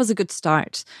a good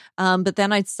start. But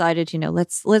then I decided,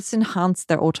 let's enhance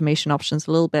their automation options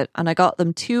a little bit. And I got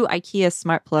them 2 IKEA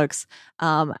smart plugs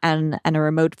and a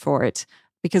remote for it,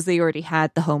 because they already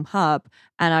had the home hub,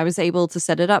 and I was able to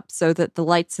set it up so that the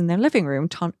lights in their living room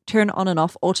turn on and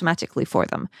off automatically for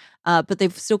them. But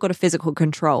they've still got a physical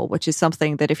control, which is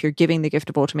something that if you're giving the gift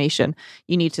of automation,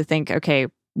 you need to think, okay,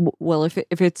 well, if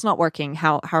it's not working,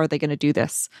 how are they going to do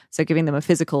this? So giving them a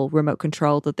physical remote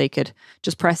control that they could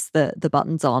just press the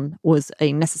buttons on was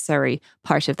a necessary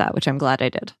part of that, which I'm glad I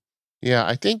did. Yeah,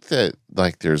 I think that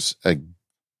there's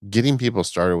getting people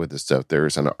started with this stuff.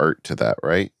 There's an art to that,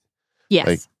 right?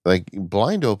 Yes. Like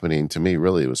blind opening to me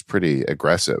really was pretty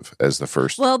aggressive as the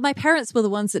first. Well, my parents were the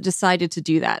ones that decided to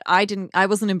do that. I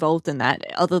wasn't involved in that,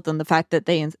 other than the fact that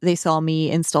they saw me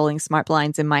installing smart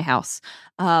blinds in my house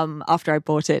after I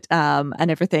bought it and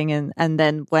everything, and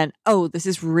then went, oh, this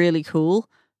is really cool.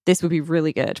 This would be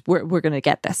really good. We're going to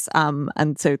get this.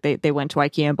 And so they went to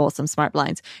IKEA and bought some smart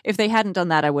blinds. If they hadn't done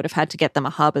that, I would have had to get them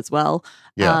a hub as well.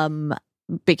 Yeah.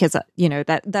 Because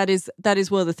that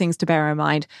is one of the things to bear in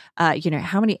mind.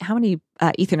 How many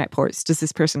Ethernet ports does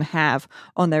this person have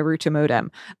on their router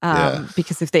modem?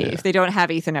 Because if they don't have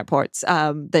Ethernet ports,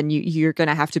 then you're going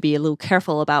to have to be a little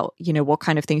careful about what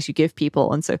kind of things you give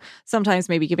people. And so sometimes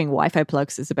maybe giving Wi-Fi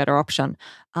plugs is a better option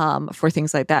for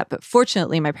things like that. But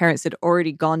fortunately, my parents had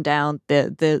already gone down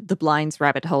the blinds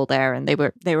rabbit hole there, and they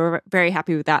were very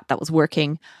happy with that. That was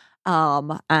working.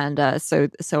 So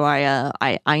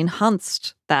I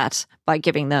enhanced that by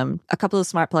giving them a couple of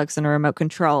smart plugs and a remote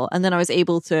control, and then I was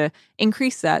able to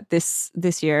increase that this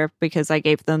year because I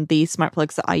gave them the smart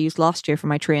plugs that I used last year for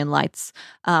my tree and lights,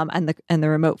 and the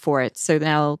remote for it. So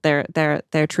now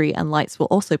their tree and lights will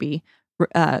also be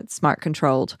smart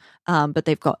controlled, but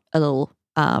they've got a little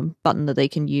button that they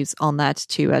can use on that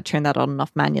to turn that on and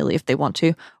off manually if they want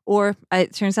to. Or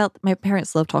it turns out my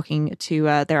parents love talking to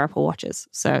their Apple Watches,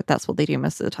 so that's what they do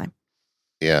most of the time.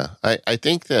 Yeah, I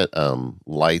think that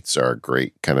lights are a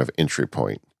great kind of entry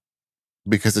point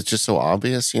because it's just so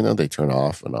obvious, they turn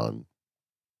off and on.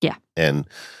 Yeah. And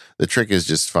the trick is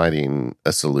just finding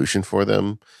a solution for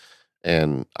them.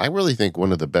 And I really think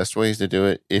one of the best ways to do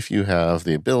it, if you have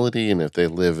the ability and if they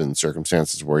live in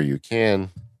circumstances where you can,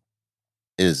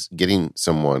 is getting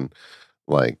someone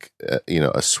like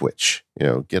a switch.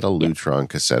 Get a Lutron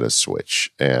cassette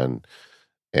switch and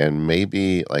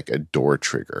maybe like a door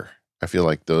trigger. I feel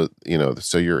like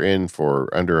so you're in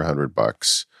for under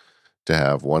 $100 to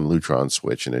have one Lutron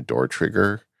switch and a door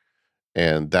trigger,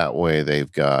 and that way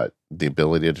they've got the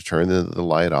ability to turn the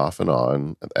light off and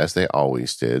on as they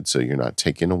always did, so you're not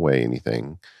taking away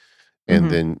anything. And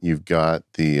then you've got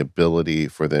the ability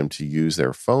for them to use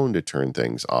their phone to turn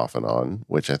things off and on,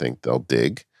 which I think they'll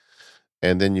dig.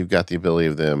 And then you've got the ability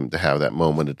of them to have that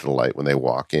moment of delight when they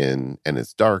walk in and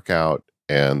it's dark out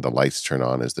and the lights turn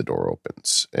on as the door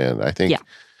opens. And I think,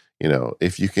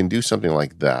 if you can do something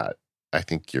like that, I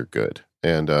think you're good.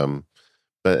 And,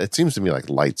 but it seems to me like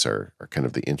lights are kind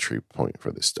of the entry point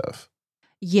for this stuff.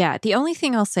 Yeah, the only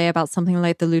thing I'll say about something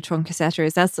like the Lutron Cassetter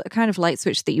is that's a kind of light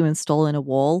switch that you install in a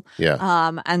wall.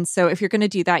 Yeah. And so if you're going to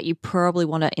do that, you probably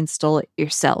want to install it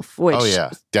yourself. Which, oh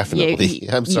yeah, definitely.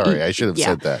 I'm sorry, I should have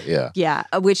said that. Yeah. Yeah,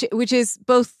 which is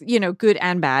both good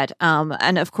and bad.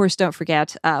 And of course, don't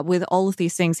forget with all of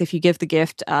these things, if you give the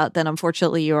gift, then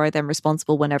unfortunately you are then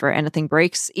responsible whenever anything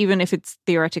breaks, even if it's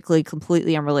theoretically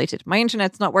completely unrelated. My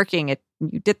internet's not working.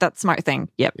 You did that smart thing.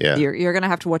 Yep. Yeah. You're going to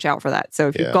have to watch out for that. So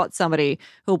if you've got somebody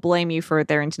who'll blame you for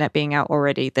their internet being out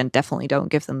already, then definitely don't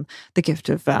give them the gift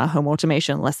of home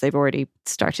automation unless they've already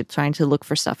started trying to look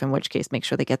for stuff, in which case make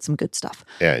sure they get some good stuff.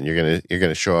 Yeah, and you're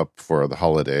gonna show up for the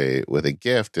holiday with a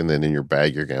gift, and then in your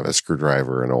bag you're gonna have a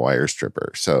screwdriver and a wire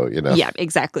stripper. So Yeah,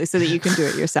 exactly. So that you can do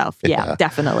it yourself. Yeah,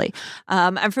 definitely.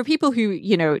 And for people who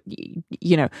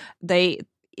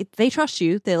they trust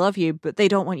you, they love you, but they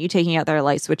don't want you taking out their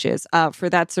light switches. For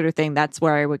that sort of thing, that's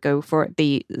where I would go for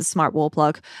the smart wall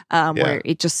plug, where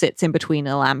it just sits in between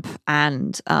a lamp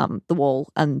and the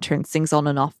wall and turns things on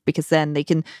and off. Because then they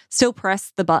can still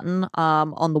press the button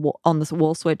on the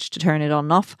wall switch to turn it on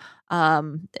and off.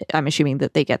 I'm assuming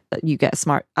that you get a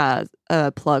smart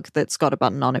plug that's got a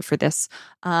button on it for this,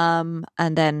 and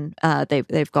then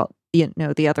they've got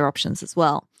the other options as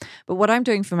well. But what I'm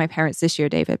doing for my parents this year,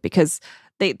 David, because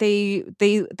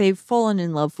they've fallen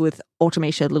in love with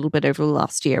automation a little bit over the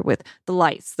last year, with the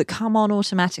lights that come on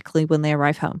automatically when they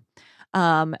arrive home,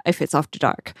 if it's after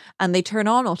dark, and they turn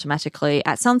on automatically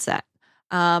at sunset.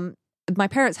 My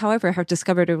parents, however, have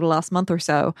discovered over the last month or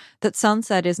so that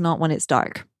sunset is not when it's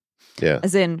dark. Yeah.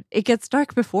 As in, it gets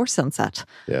dark before sunset.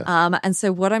 Yeah. And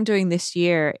so what I'm doing this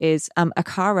year is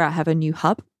Aqara have a new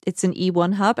hub. It's an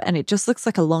E1 hub, and it just looks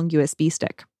like a long USB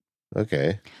stick.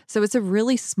 Okay. So it's a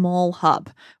really small hub,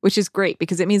 which is great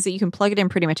because it means that you can plug it in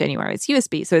pretty much anywhere. It's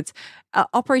USB, so it's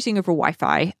operating over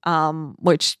Wi-Fi,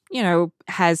 which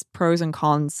has pros and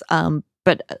cons.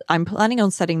 But I'm planning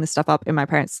on setting this stuff up in my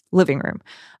parents' living room.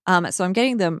 So I'm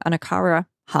getting them an Aqara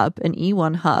hub, an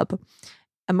E1 hub,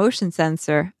 a motion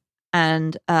sensor,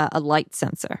 and a light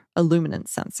sensor, a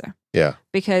luminance sensor. Yeah.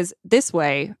 Because this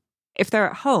way, if they're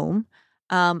at home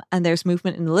and there's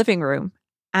movement in the living room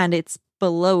and it's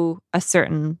below a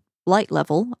certain light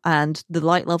level, and the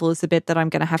light level is the bit that I'm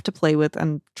going to have to play with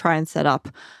and try and set up,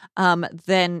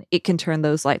 then it can turn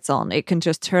those lights on. It can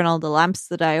just turn on the lamps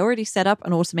that I already set up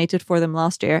and automated for them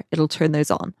last year. It'll turn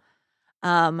those on.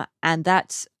 And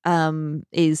that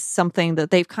is something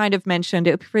that they've kind of mentioned.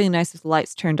 It would be really nice if the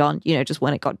lights turned on, just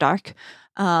when it got dark.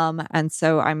 And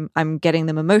so I'm getting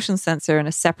them a motion sensor and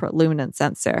a separate luminance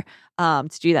sensor to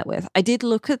do that with. I did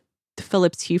look at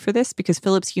Philips Hue for this because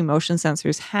Philips Hue motion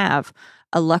sensors have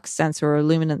a lux sensor or a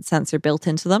luminance sensor built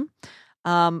into them.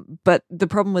 But the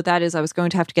problem with that is I was going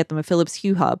to have to get them a Philips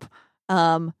Hue hub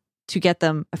to get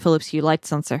them a Philips Hue light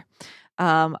sensor.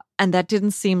 And that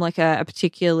didn't seem like a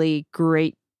particularly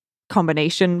great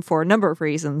combination for a number of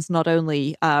reasons, not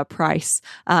only price,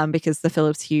 because the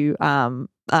Philips Hue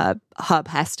hub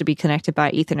has to be connected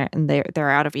by Ethernet, and they're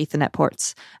out of Ethernet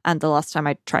ports. And the last time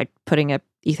I tried putting a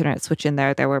Ethernet switch in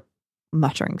there were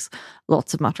mutterings,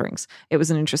 lots of mutterings. It was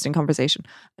an interesting conversation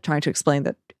trying to explain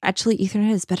that actually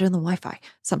Ethernet is better than Wi-Fi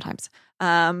sometimes.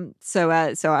 So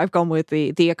I've gone with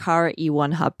the Aqara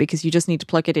E1 hub because you just need to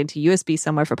plug it into USB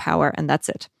somewhere for power, and that's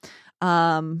it.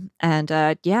 And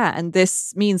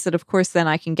this means that, of course, then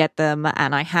I can get them,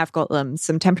 and I have got them,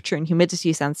 some temperature and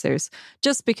humidity sensors,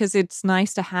 just because it's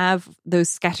nice to have those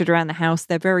scattered around the house.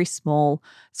 They're very small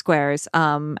squares.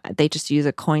 They just use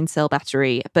a coin cell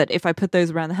battery. But if I put those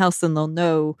around the house, then they'll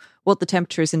know what the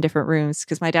temperature is in different rooms.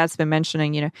 Because my dad's been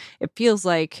mentioning, it feels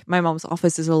like my mom's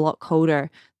office is a lot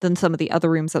colder than some of the other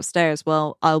rooms upstairs.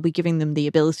 Well, I'll be giving them the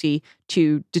ability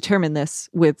to determine this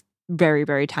with very,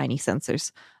 very tiny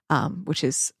sensors. Which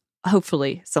is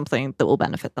hopefully something that will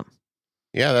benefit them.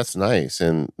 Yeah, that's nice.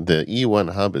 And the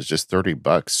E1 hub is just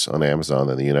 $30 on Amazon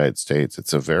in the United States.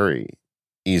 It's a very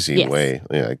easy way,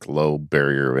 like low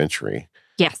barrier of entry.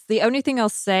 Yes. The only thing I'll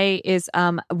say is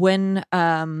when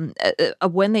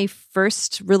they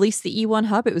first released the E1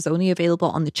 hub, it was only available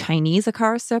on the Chinese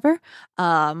Aqara server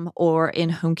or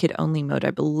in HomeKit only mode, I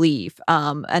believe.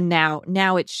 And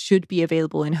now it should be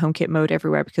available in HomeKit mode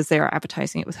everywhere because they are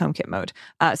advertising it with HomeKit mode.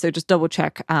 So just double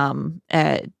check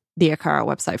the Aqara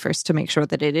website first to make sure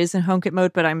that it is in HomeKit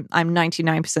mode. But I'm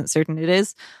 99% certain it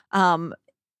is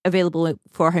available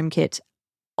for HomeKit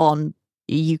on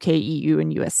UK, EU,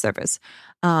 and US servers.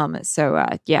 But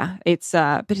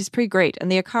it's pretty great. And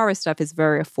the Aqara stuff is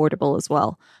very affordable as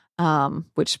well,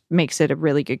 which makes it a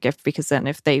really good gift because then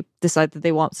if they decide that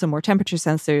they want some more temperature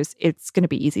sensors, it's going to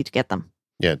be easy to get them.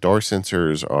 Yeah, door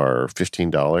sensors are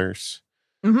 $15.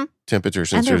 Mm-hmm. Temperature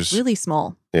sensors. And they're really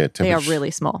small. Yeah, they are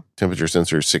really small. Temperature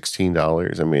sensors,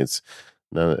 $16. I mean,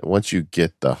 once you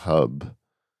get the hub,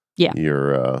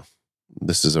 you're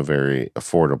this is a very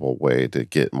affordable way to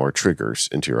get more triggers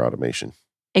into your automation.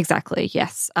 Exactly,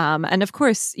 yes. And of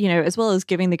course, as well as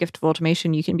giving the gift of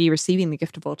automation, you can be receiving the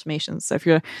gift of automation. So if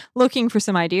you're looking for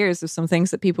some ideas of some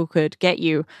things that people could get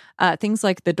you, things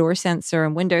like the door sensor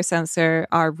and window sensor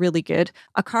are really good.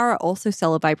 Aqara also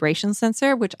sell a vibration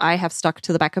sensor, which I have stuck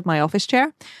to the back of my office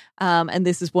chair. And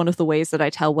this is one of the ways that I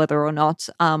tell whether or not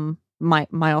my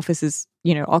office is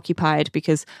occupied,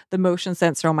 because the motion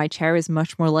sensor on my chair is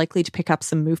much more likely to pick up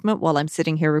some movement while I'm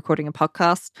sitting here recording a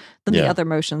podcast than the other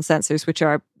motion sensors, which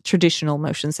are traditional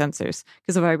motion sensors,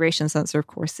 because the vibration sensor, of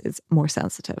course, is more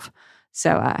sensitive.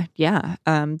 So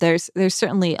there's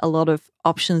certainly a lot of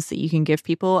options that you can give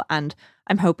people, and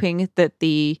I'm hoping that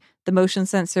the motion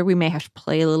sensor, we may have to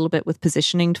play a little bit with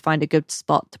positioning to find a good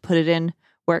spot to put it in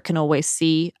where it can always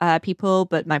see people,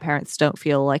 but my parents don't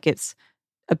feel like it's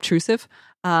obtrusive.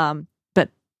 But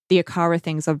the Aqara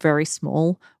things are very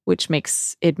small, which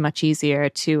makes it much easier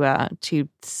to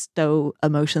stow a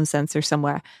motion sensor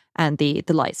somewhere. And the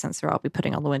light sensor I'll be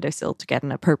putting on the windowsill to get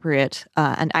an appropriate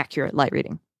and accurate light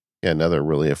reading. Yeah, another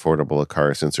really affordable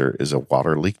Aqara sensor is a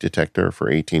water leak detector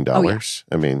for $18. Oh, yeah.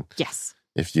 I mean, yes,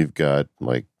 if you've got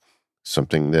like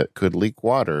something that could leak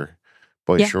water,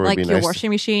 boy, sure would like be nice. Your washing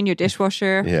machine, your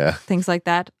dishwasher, things like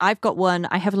that. I've got one.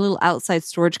 I have a little outside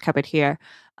storage cupboard here,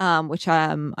 which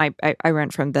I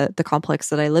rent from the complex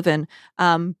that I live in.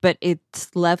 But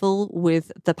it's level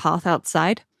with the path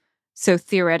outside, so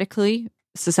theoretically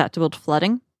susceptible to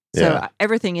flooding. So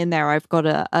everything in there, I've got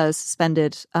a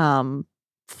suspended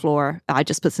floor. I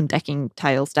just put some decking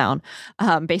tiles down,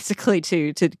 basically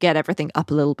to get everything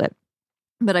up a little bit.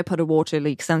 But I put a water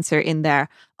leak sensor in there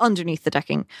underneath the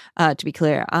decking, to be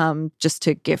clear, just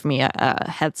to give me a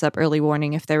heads up, early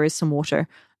warning if there is some water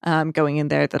going in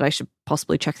there that I should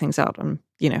possibly check things out and,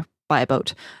 buy a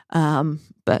boat.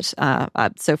 But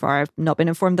so far I've not been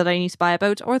informed that I need to buy a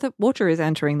boat or that water is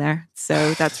entering there.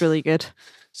 So that's really good.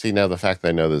 See, now the fact that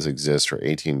I know this exists for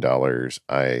 $18,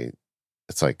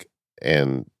 it's like,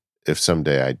 and if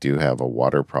someday I do have a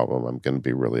water problem, I'm going to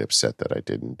be really upset that I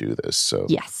didn't do this. So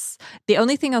Yes. The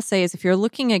only thing I'll say is if you're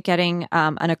looking at getting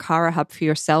an Aqara hub for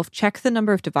yourself, check the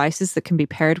number of devices that can be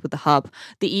paired with the hub.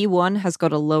 The E1 has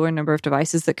got a lower number of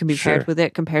devices that can be paired with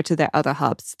it compared to their other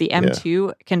hubs. The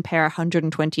M2 can pair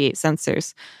 128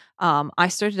 sensors. I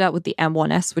started out with the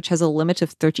M1S, which has a limit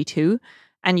of 32.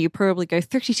 And you probably go,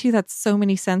 32, that's so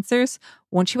many sensors.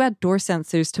 Once you add door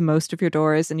sensors to most of your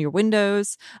doors and your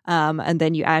windows, and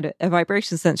then you add a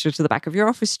vibration sensor to the back of your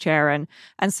office chair and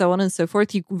so on and so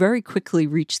forth, you very quickly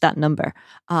reach that number.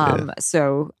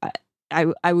 So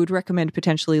I would recommend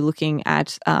potentially looking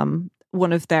at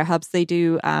one of their hubs. They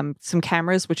do some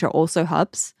cameras, which are also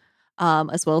hubs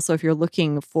as well. So if you're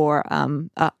looking for a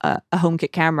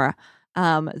HomeKit camera,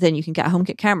 then you can get a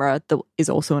HomeKit camera that is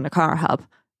also in a car hub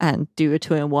and do a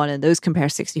 2-in-1, and those compare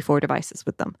 64 devices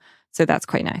with them. So that's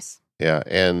quite nice. Yeah,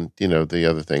 and the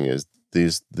other thing is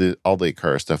all the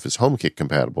Aqara stuff is HomeKit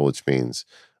compatible, which means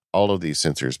all of these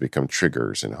sensors become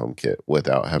triggers in HomeKit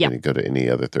without having to go to any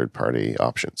other third-party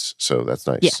options. So that's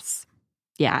nice. Yes.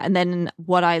 Yeah, and then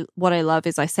what I love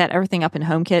is I set everything up in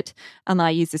HomeKit, and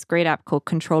I use this great app called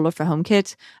Controller for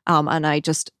HomeKit. And I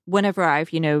just, whenever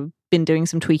I've been doing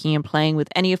some tweaking and playing with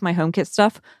any of my HomeKit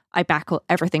stuff, I back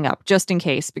everything up just in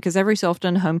case, because every so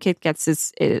often HomeKit gets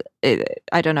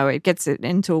it gets it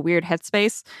into a weird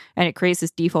headspace and it creates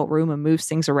this default room and moves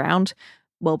things around.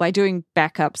 Well, by doing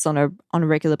backups on a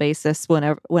regular basis,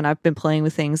 when I've been playing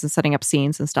with things and setting up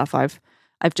scenes and stuff, I've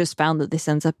just found that this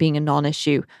ends up being a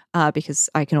non-issue because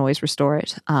I can always restore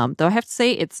it. Though I have to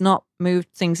say, it's not moved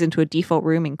things into a default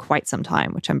room in quite some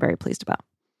time, which I'm very pleased about.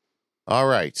 All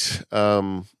right.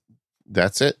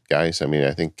 That's it, guys. I mean,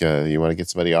 I think you want to get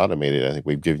somebody automated. I think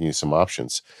we've given you some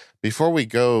options. Before we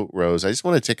go, Rose, I just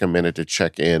want to take a minute to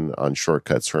check in on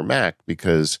shortcuts for Mac,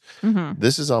 because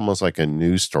this is almost like a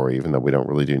news story, even though we don't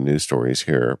really do news stories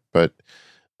here. But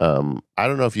I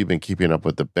don't know if you've been keeping up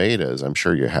with the betas. I'm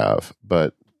sure you have.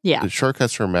 But the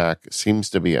shortcuts for Mac seems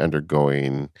to be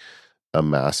undergoing a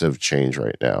massive change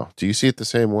right now. Do you see it the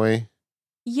same way?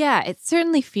 Yeah, it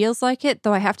certainly feels like it,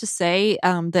 though I have to say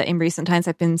that in recent times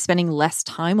I've been spending less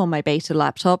time on my beta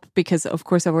laptop because, of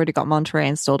course, I've already got Monterey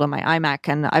installed on my iMac,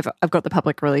 and I've got the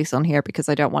public release on here because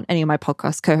I don't want any of my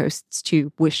podcast co-hosts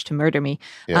to wish to murder me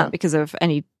because of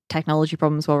any technology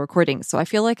problems while recording. So I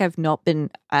feel like I've not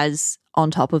been as on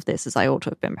top of this as I ought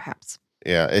to have been, perhaps.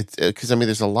 Yeah, it's because, I mean,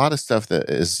 there's a lot of stuff that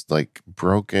is like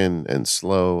broken and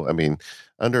slow. I mean,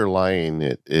 underlying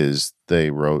it is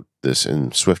they wrote this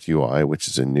in Swift UI, which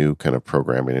is a new kind of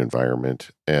programming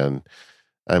environment. And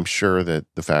I'm sure that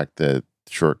the fact that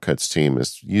Shortcuts team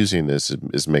is using this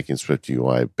is making Swift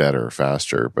UI better,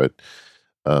 faster. But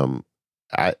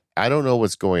I don't know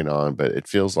what's going on, but it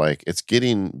feels like it's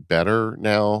getting better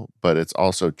now, but it's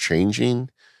also changing.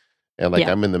 And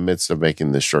I'm in the midst of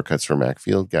making this Shortcuts for Mac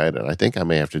field guide, and I think I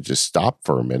may have to just stop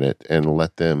for a minute and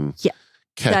let them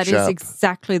catch up. That is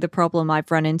exactly the problem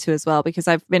I've run into as well, because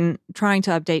I've been trying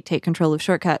to take control of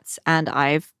Shortcuts, and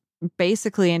I've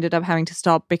basically ended up having to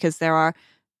stop because there are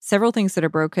several things that are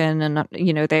broken, and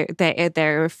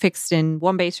they're fixed in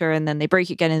one beta, and then they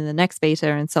break again in the next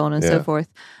beta, and so on and so forth.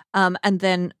 And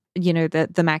then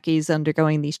the Mac is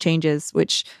undergoing these changes,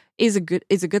 which is a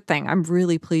good thing. I'm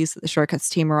really pleased that the Shortcuts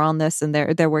team are on this, and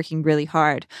they're working really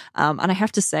hard. And I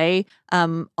have to say,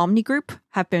 Omni Group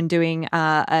have been doing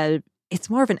it's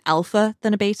more of an alpha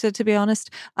than a beta, to be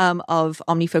honest, of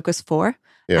OmniFocus 4,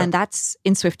 and that's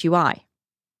in Swift UI.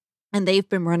 And they've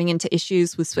been running into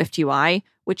issues with Swift UI,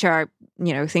 which are,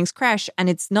 things crash. And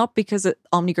it's not because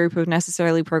Omni Group have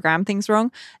necessarily programmed things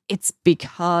wrong. It's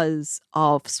because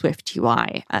of Swift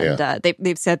UI. And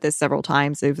they've said this several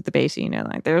times over the beta,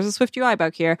 like there's a Swift UI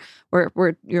bug here. We're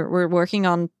working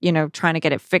on, trying to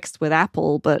get it fixed with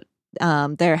Apple, but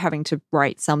they're having to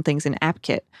write some things in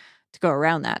AppKit to go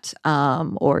around that,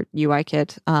 or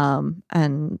UIKit,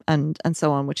 and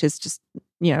so on, which is just,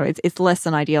 it's less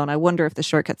than ideal. And I wonder if the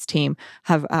Shortcuts team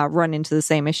have run into the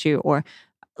same issue, or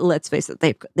let's face it,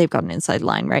 they've got an inside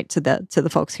line, right, to the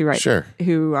folks who write,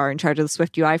 who are in charge of the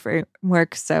Swift UI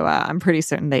framework. So I'm pretty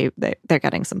certain they're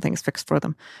getting some things fixed for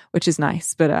them, which is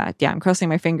nice. But I'm crossing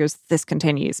my fingers this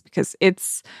continues, because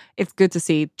it's good to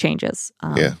see changes.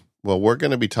 Well, we're going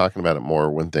to be talking about it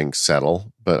more when things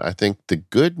settle, but I think the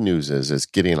good news is it's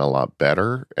getting a lot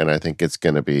better, and I think it's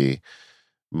going to be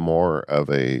more of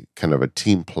a kind of a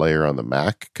team player on the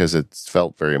Mac, because it's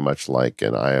felt very much like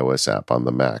an iOS app on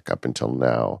the Mac up until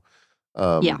now.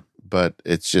 But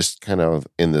it's just kind of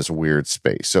in this weird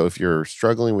space. So if you're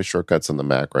struggling with Shortcuts on the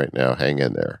Mac right now, hang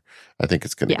in there. I think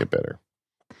it's going to get better.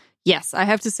 Yes, I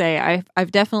have to say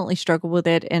I've definitely struggled with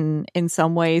it in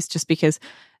some ways, just because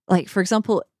like, for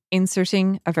example,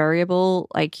 inserting a variable,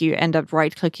 like you end up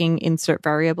right clicking insert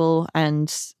variable,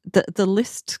 and the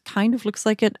list kind of looks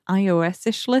like an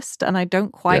iOS-ish list, and I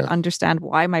don't quite understand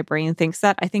why my brain thinks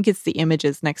that. I think it's the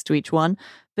images next to each one,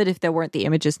 but if there weren't the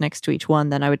images next to each one,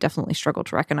 then I would definitely struggle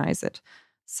to recognize it.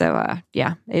 So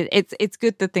it's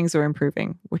good that things are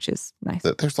improving, which is nice.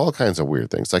 There's all kinds of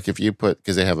weird things. Like if you put,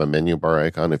 because they have a menu bar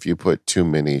icon, if you put too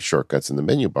many shortcuts in the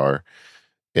menu bar,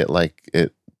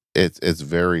 it's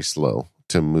very slow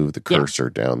to move the cursor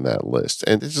down that list.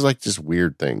 And it's just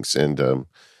weird things. And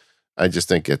I just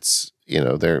think it's,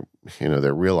 they're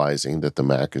realizing that the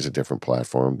Mac is a different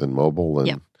platform than mobile,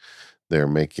 and they're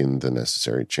making the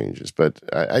necessary changes. But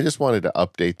I just wanted to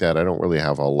update that. I don't really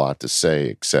have a lot to say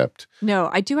except... No,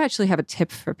 I do actually have a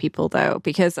tip for people, though,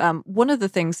 because one of the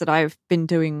things that I've been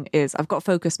doing is I've got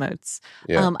focus modes.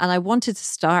 And I wanted to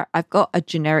start... I've got a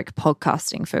generic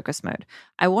podcasting focus mode.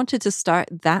 I wanted to start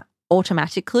that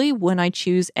automatically when I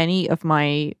choose any of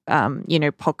my,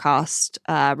 podcast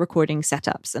recording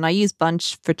setups. And I use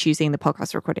Bunch for choosing the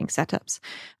podcast recording setups.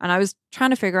 And I was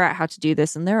trying to figure out how to do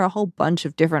this. And there are a whole bunch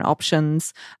of different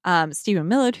options. Stephen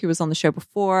Millard, who was on the show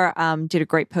before, did a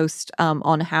great post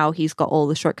on how he's got all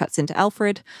the shortcuts into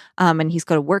Alfred. And he's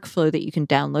got a workflow that you can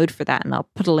download for that. And I'll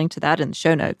put a link to that in the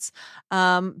show notes.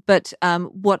 But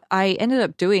what I ended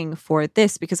up doing for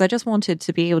this, because I just wanted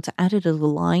to be able to add it as a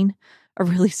line, a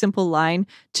really simple line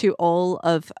to all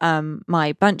of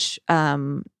my bunches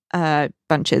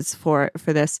for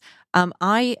this.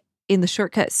 I, in the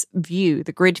shortcuts view,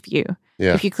 the grid view,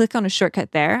 if you click on a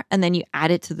shortcut there and then you add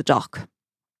it to the dock,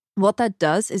 what that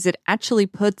does is it actually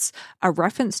puts a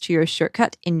reference to your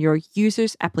shortcut in your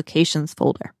users applications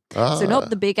folder. So not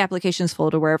the big applications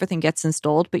folder where everything gets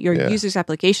installed, but your users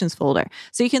applications folder.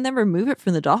 So you can then remove it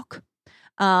from the dock.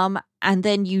 And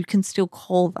then you can still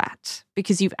call that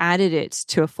because you've added it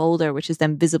to a folder, which is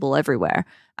then visible everywhere.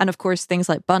 And of course, things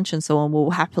like Bunch and so on will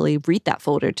happily read that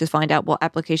folder to find out what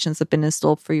applications have been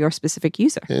installed for your specific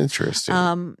user.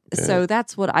 Interesting. So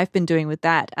that's what I've been doing with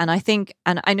that. And I think,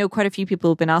 and I know quite a few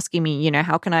people have been asking me,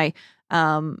 how can I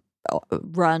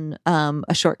run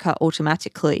a shortcut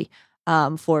automatically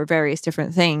for various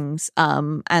different things?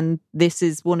 And this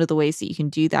is one of the ways that you can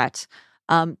do that.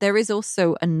 There is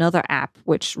also another app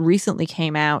which recently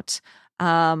came out,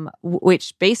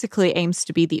 which basically aims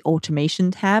to be the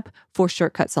automation tab for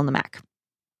shortcuts on the Mac.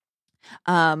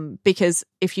 Because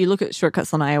if you look at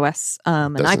shortcuts on iOS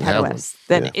and iPadOS,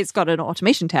 then it's got an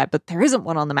automation tab, but there isn't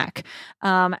one on the Mac.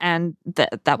 And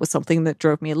that was something that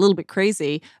drove me a little bit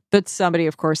crazy. But somebody,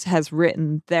 of course, has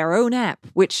written their own app,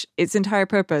 which its entire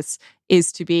purpose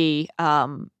is to be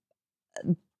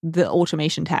the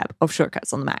automation tab of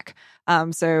shortcuts on the Mac.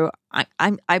 So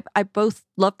I both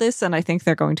love this, and I think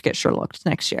they're going to get Sherlocked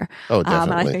next year. Oh,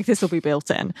 definitely. And I think this will be built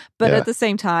in. But at the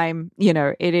same time,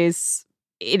 it is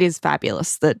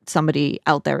fabulous that somebody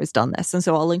out there has done this. And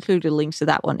so I'll include a link to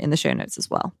that one in the show notes as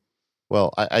well.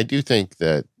 Well, I do think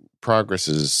that progress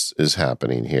is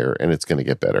happening here, and it's going to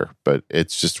get better. But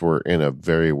it's just we're in a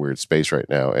very weird space right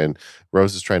now. And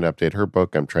Rose is trying to update her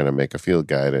book. I'm trying to make a field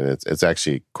guide, and it's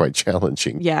actually quite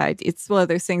challenging. Yeah, it's one of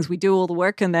those things. We do all the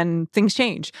work, and then things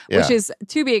change, which is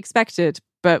to be expected.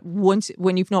 But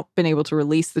when you've not been able to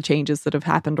release the changes that have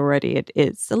happened already,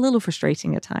 it's a little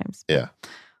frustrating at times. Yeah,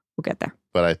 we'll get there.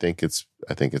 But I think it's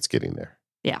getting there.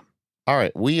 Yeah. All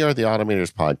right. We are the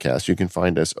Automators Podcast. You can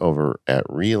find us over at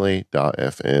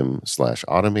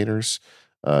relay.fm/automators.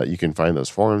 You can find those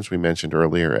forums we mentioned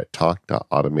earlier at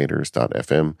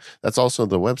talk.automators.fm. That's also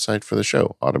the website for the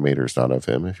show,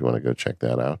 automators.fm, if you want to go check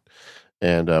that out.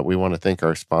 And we want to thank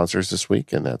our sponsors this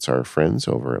week, and that's our friends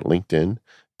over at LinkedIn,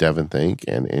 Devon Think,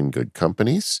 and In Good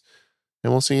Companies.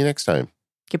 And we'll see you next time.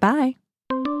 Goodbye.